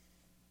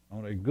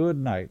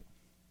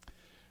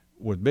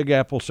 with Big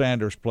Apple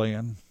Sanders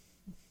playing,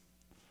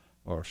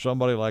 or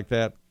somebody like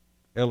that,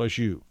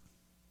 LSU.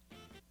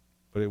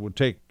 But it would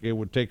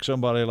take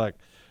somebody like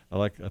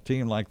a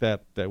team like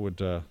that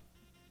would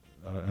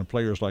and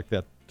players like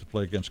that to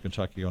play against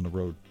Kentucky on the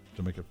road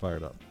to make it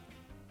fired up.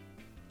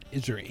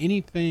 Is there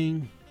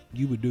anything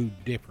you would do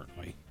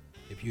differently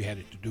if you had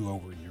it to do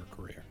over in your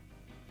career?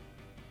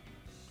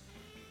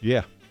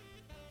 Yeah.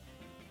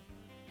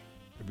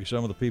 There'd be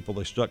some of the people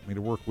they stuck me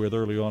to work with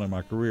early on in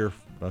my career.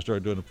 When I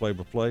started doing the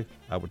play-by-play,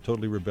 I would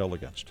totally rebel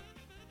against.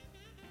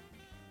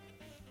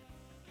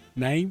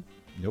 Name?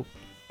 Nope.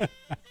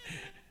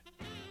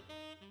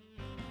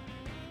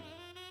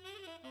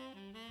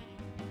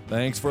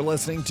 Thanks for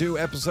listening to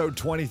episode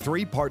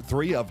 23, part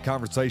 3 of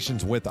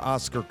Conversations with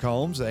Oscar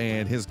Combs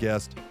and his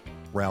guest,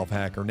 Ralph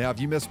Hacker. Now, if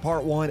you missed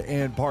part 1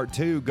 and part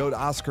 2, go to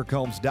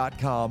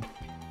OscarCombs.com,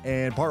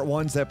 and part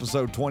 1's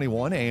episode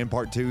 21 and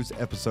part 2's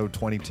episode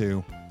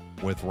 22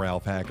 with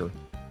Ralph Hacker.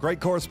 Great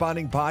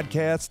corresponding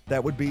podcast.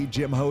 That would be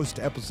Jim Host,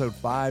 episode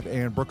 5,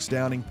 and Brooks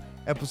Downing,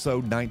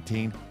 episode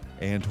 19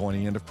 and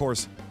 20. And, of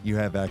course, you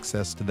have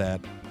access to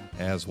that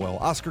as well.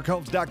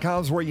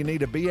 OscarCombs.com is where you need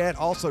to be at.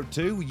 Also,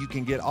 too, you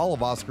can get all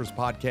of Oscar's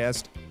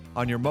podcast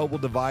on your mobile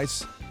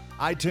device.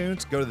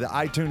 iTunes, go to the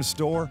iTunes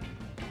store,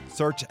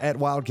 search at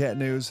Wildcat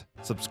News,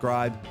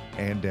 subscribe,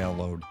 and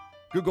download.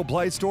 Google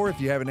Play Store, if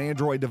you have an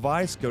Android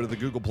device, go to the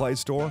Google Play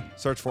Store,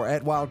 search for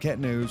at Wildcat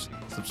News,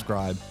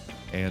 subscribe,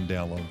 and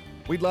download.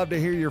 We'd love to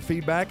hear your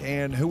feedback,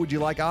 and who would you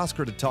like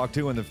Oscar to talk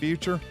to in the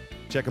future?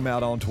 Check him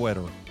out on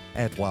Twitter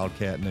at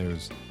Wildcat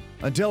News.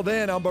 Until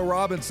then, I'm Bo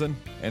Robinson,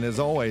 and as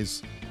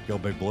always, go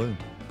Big Blue.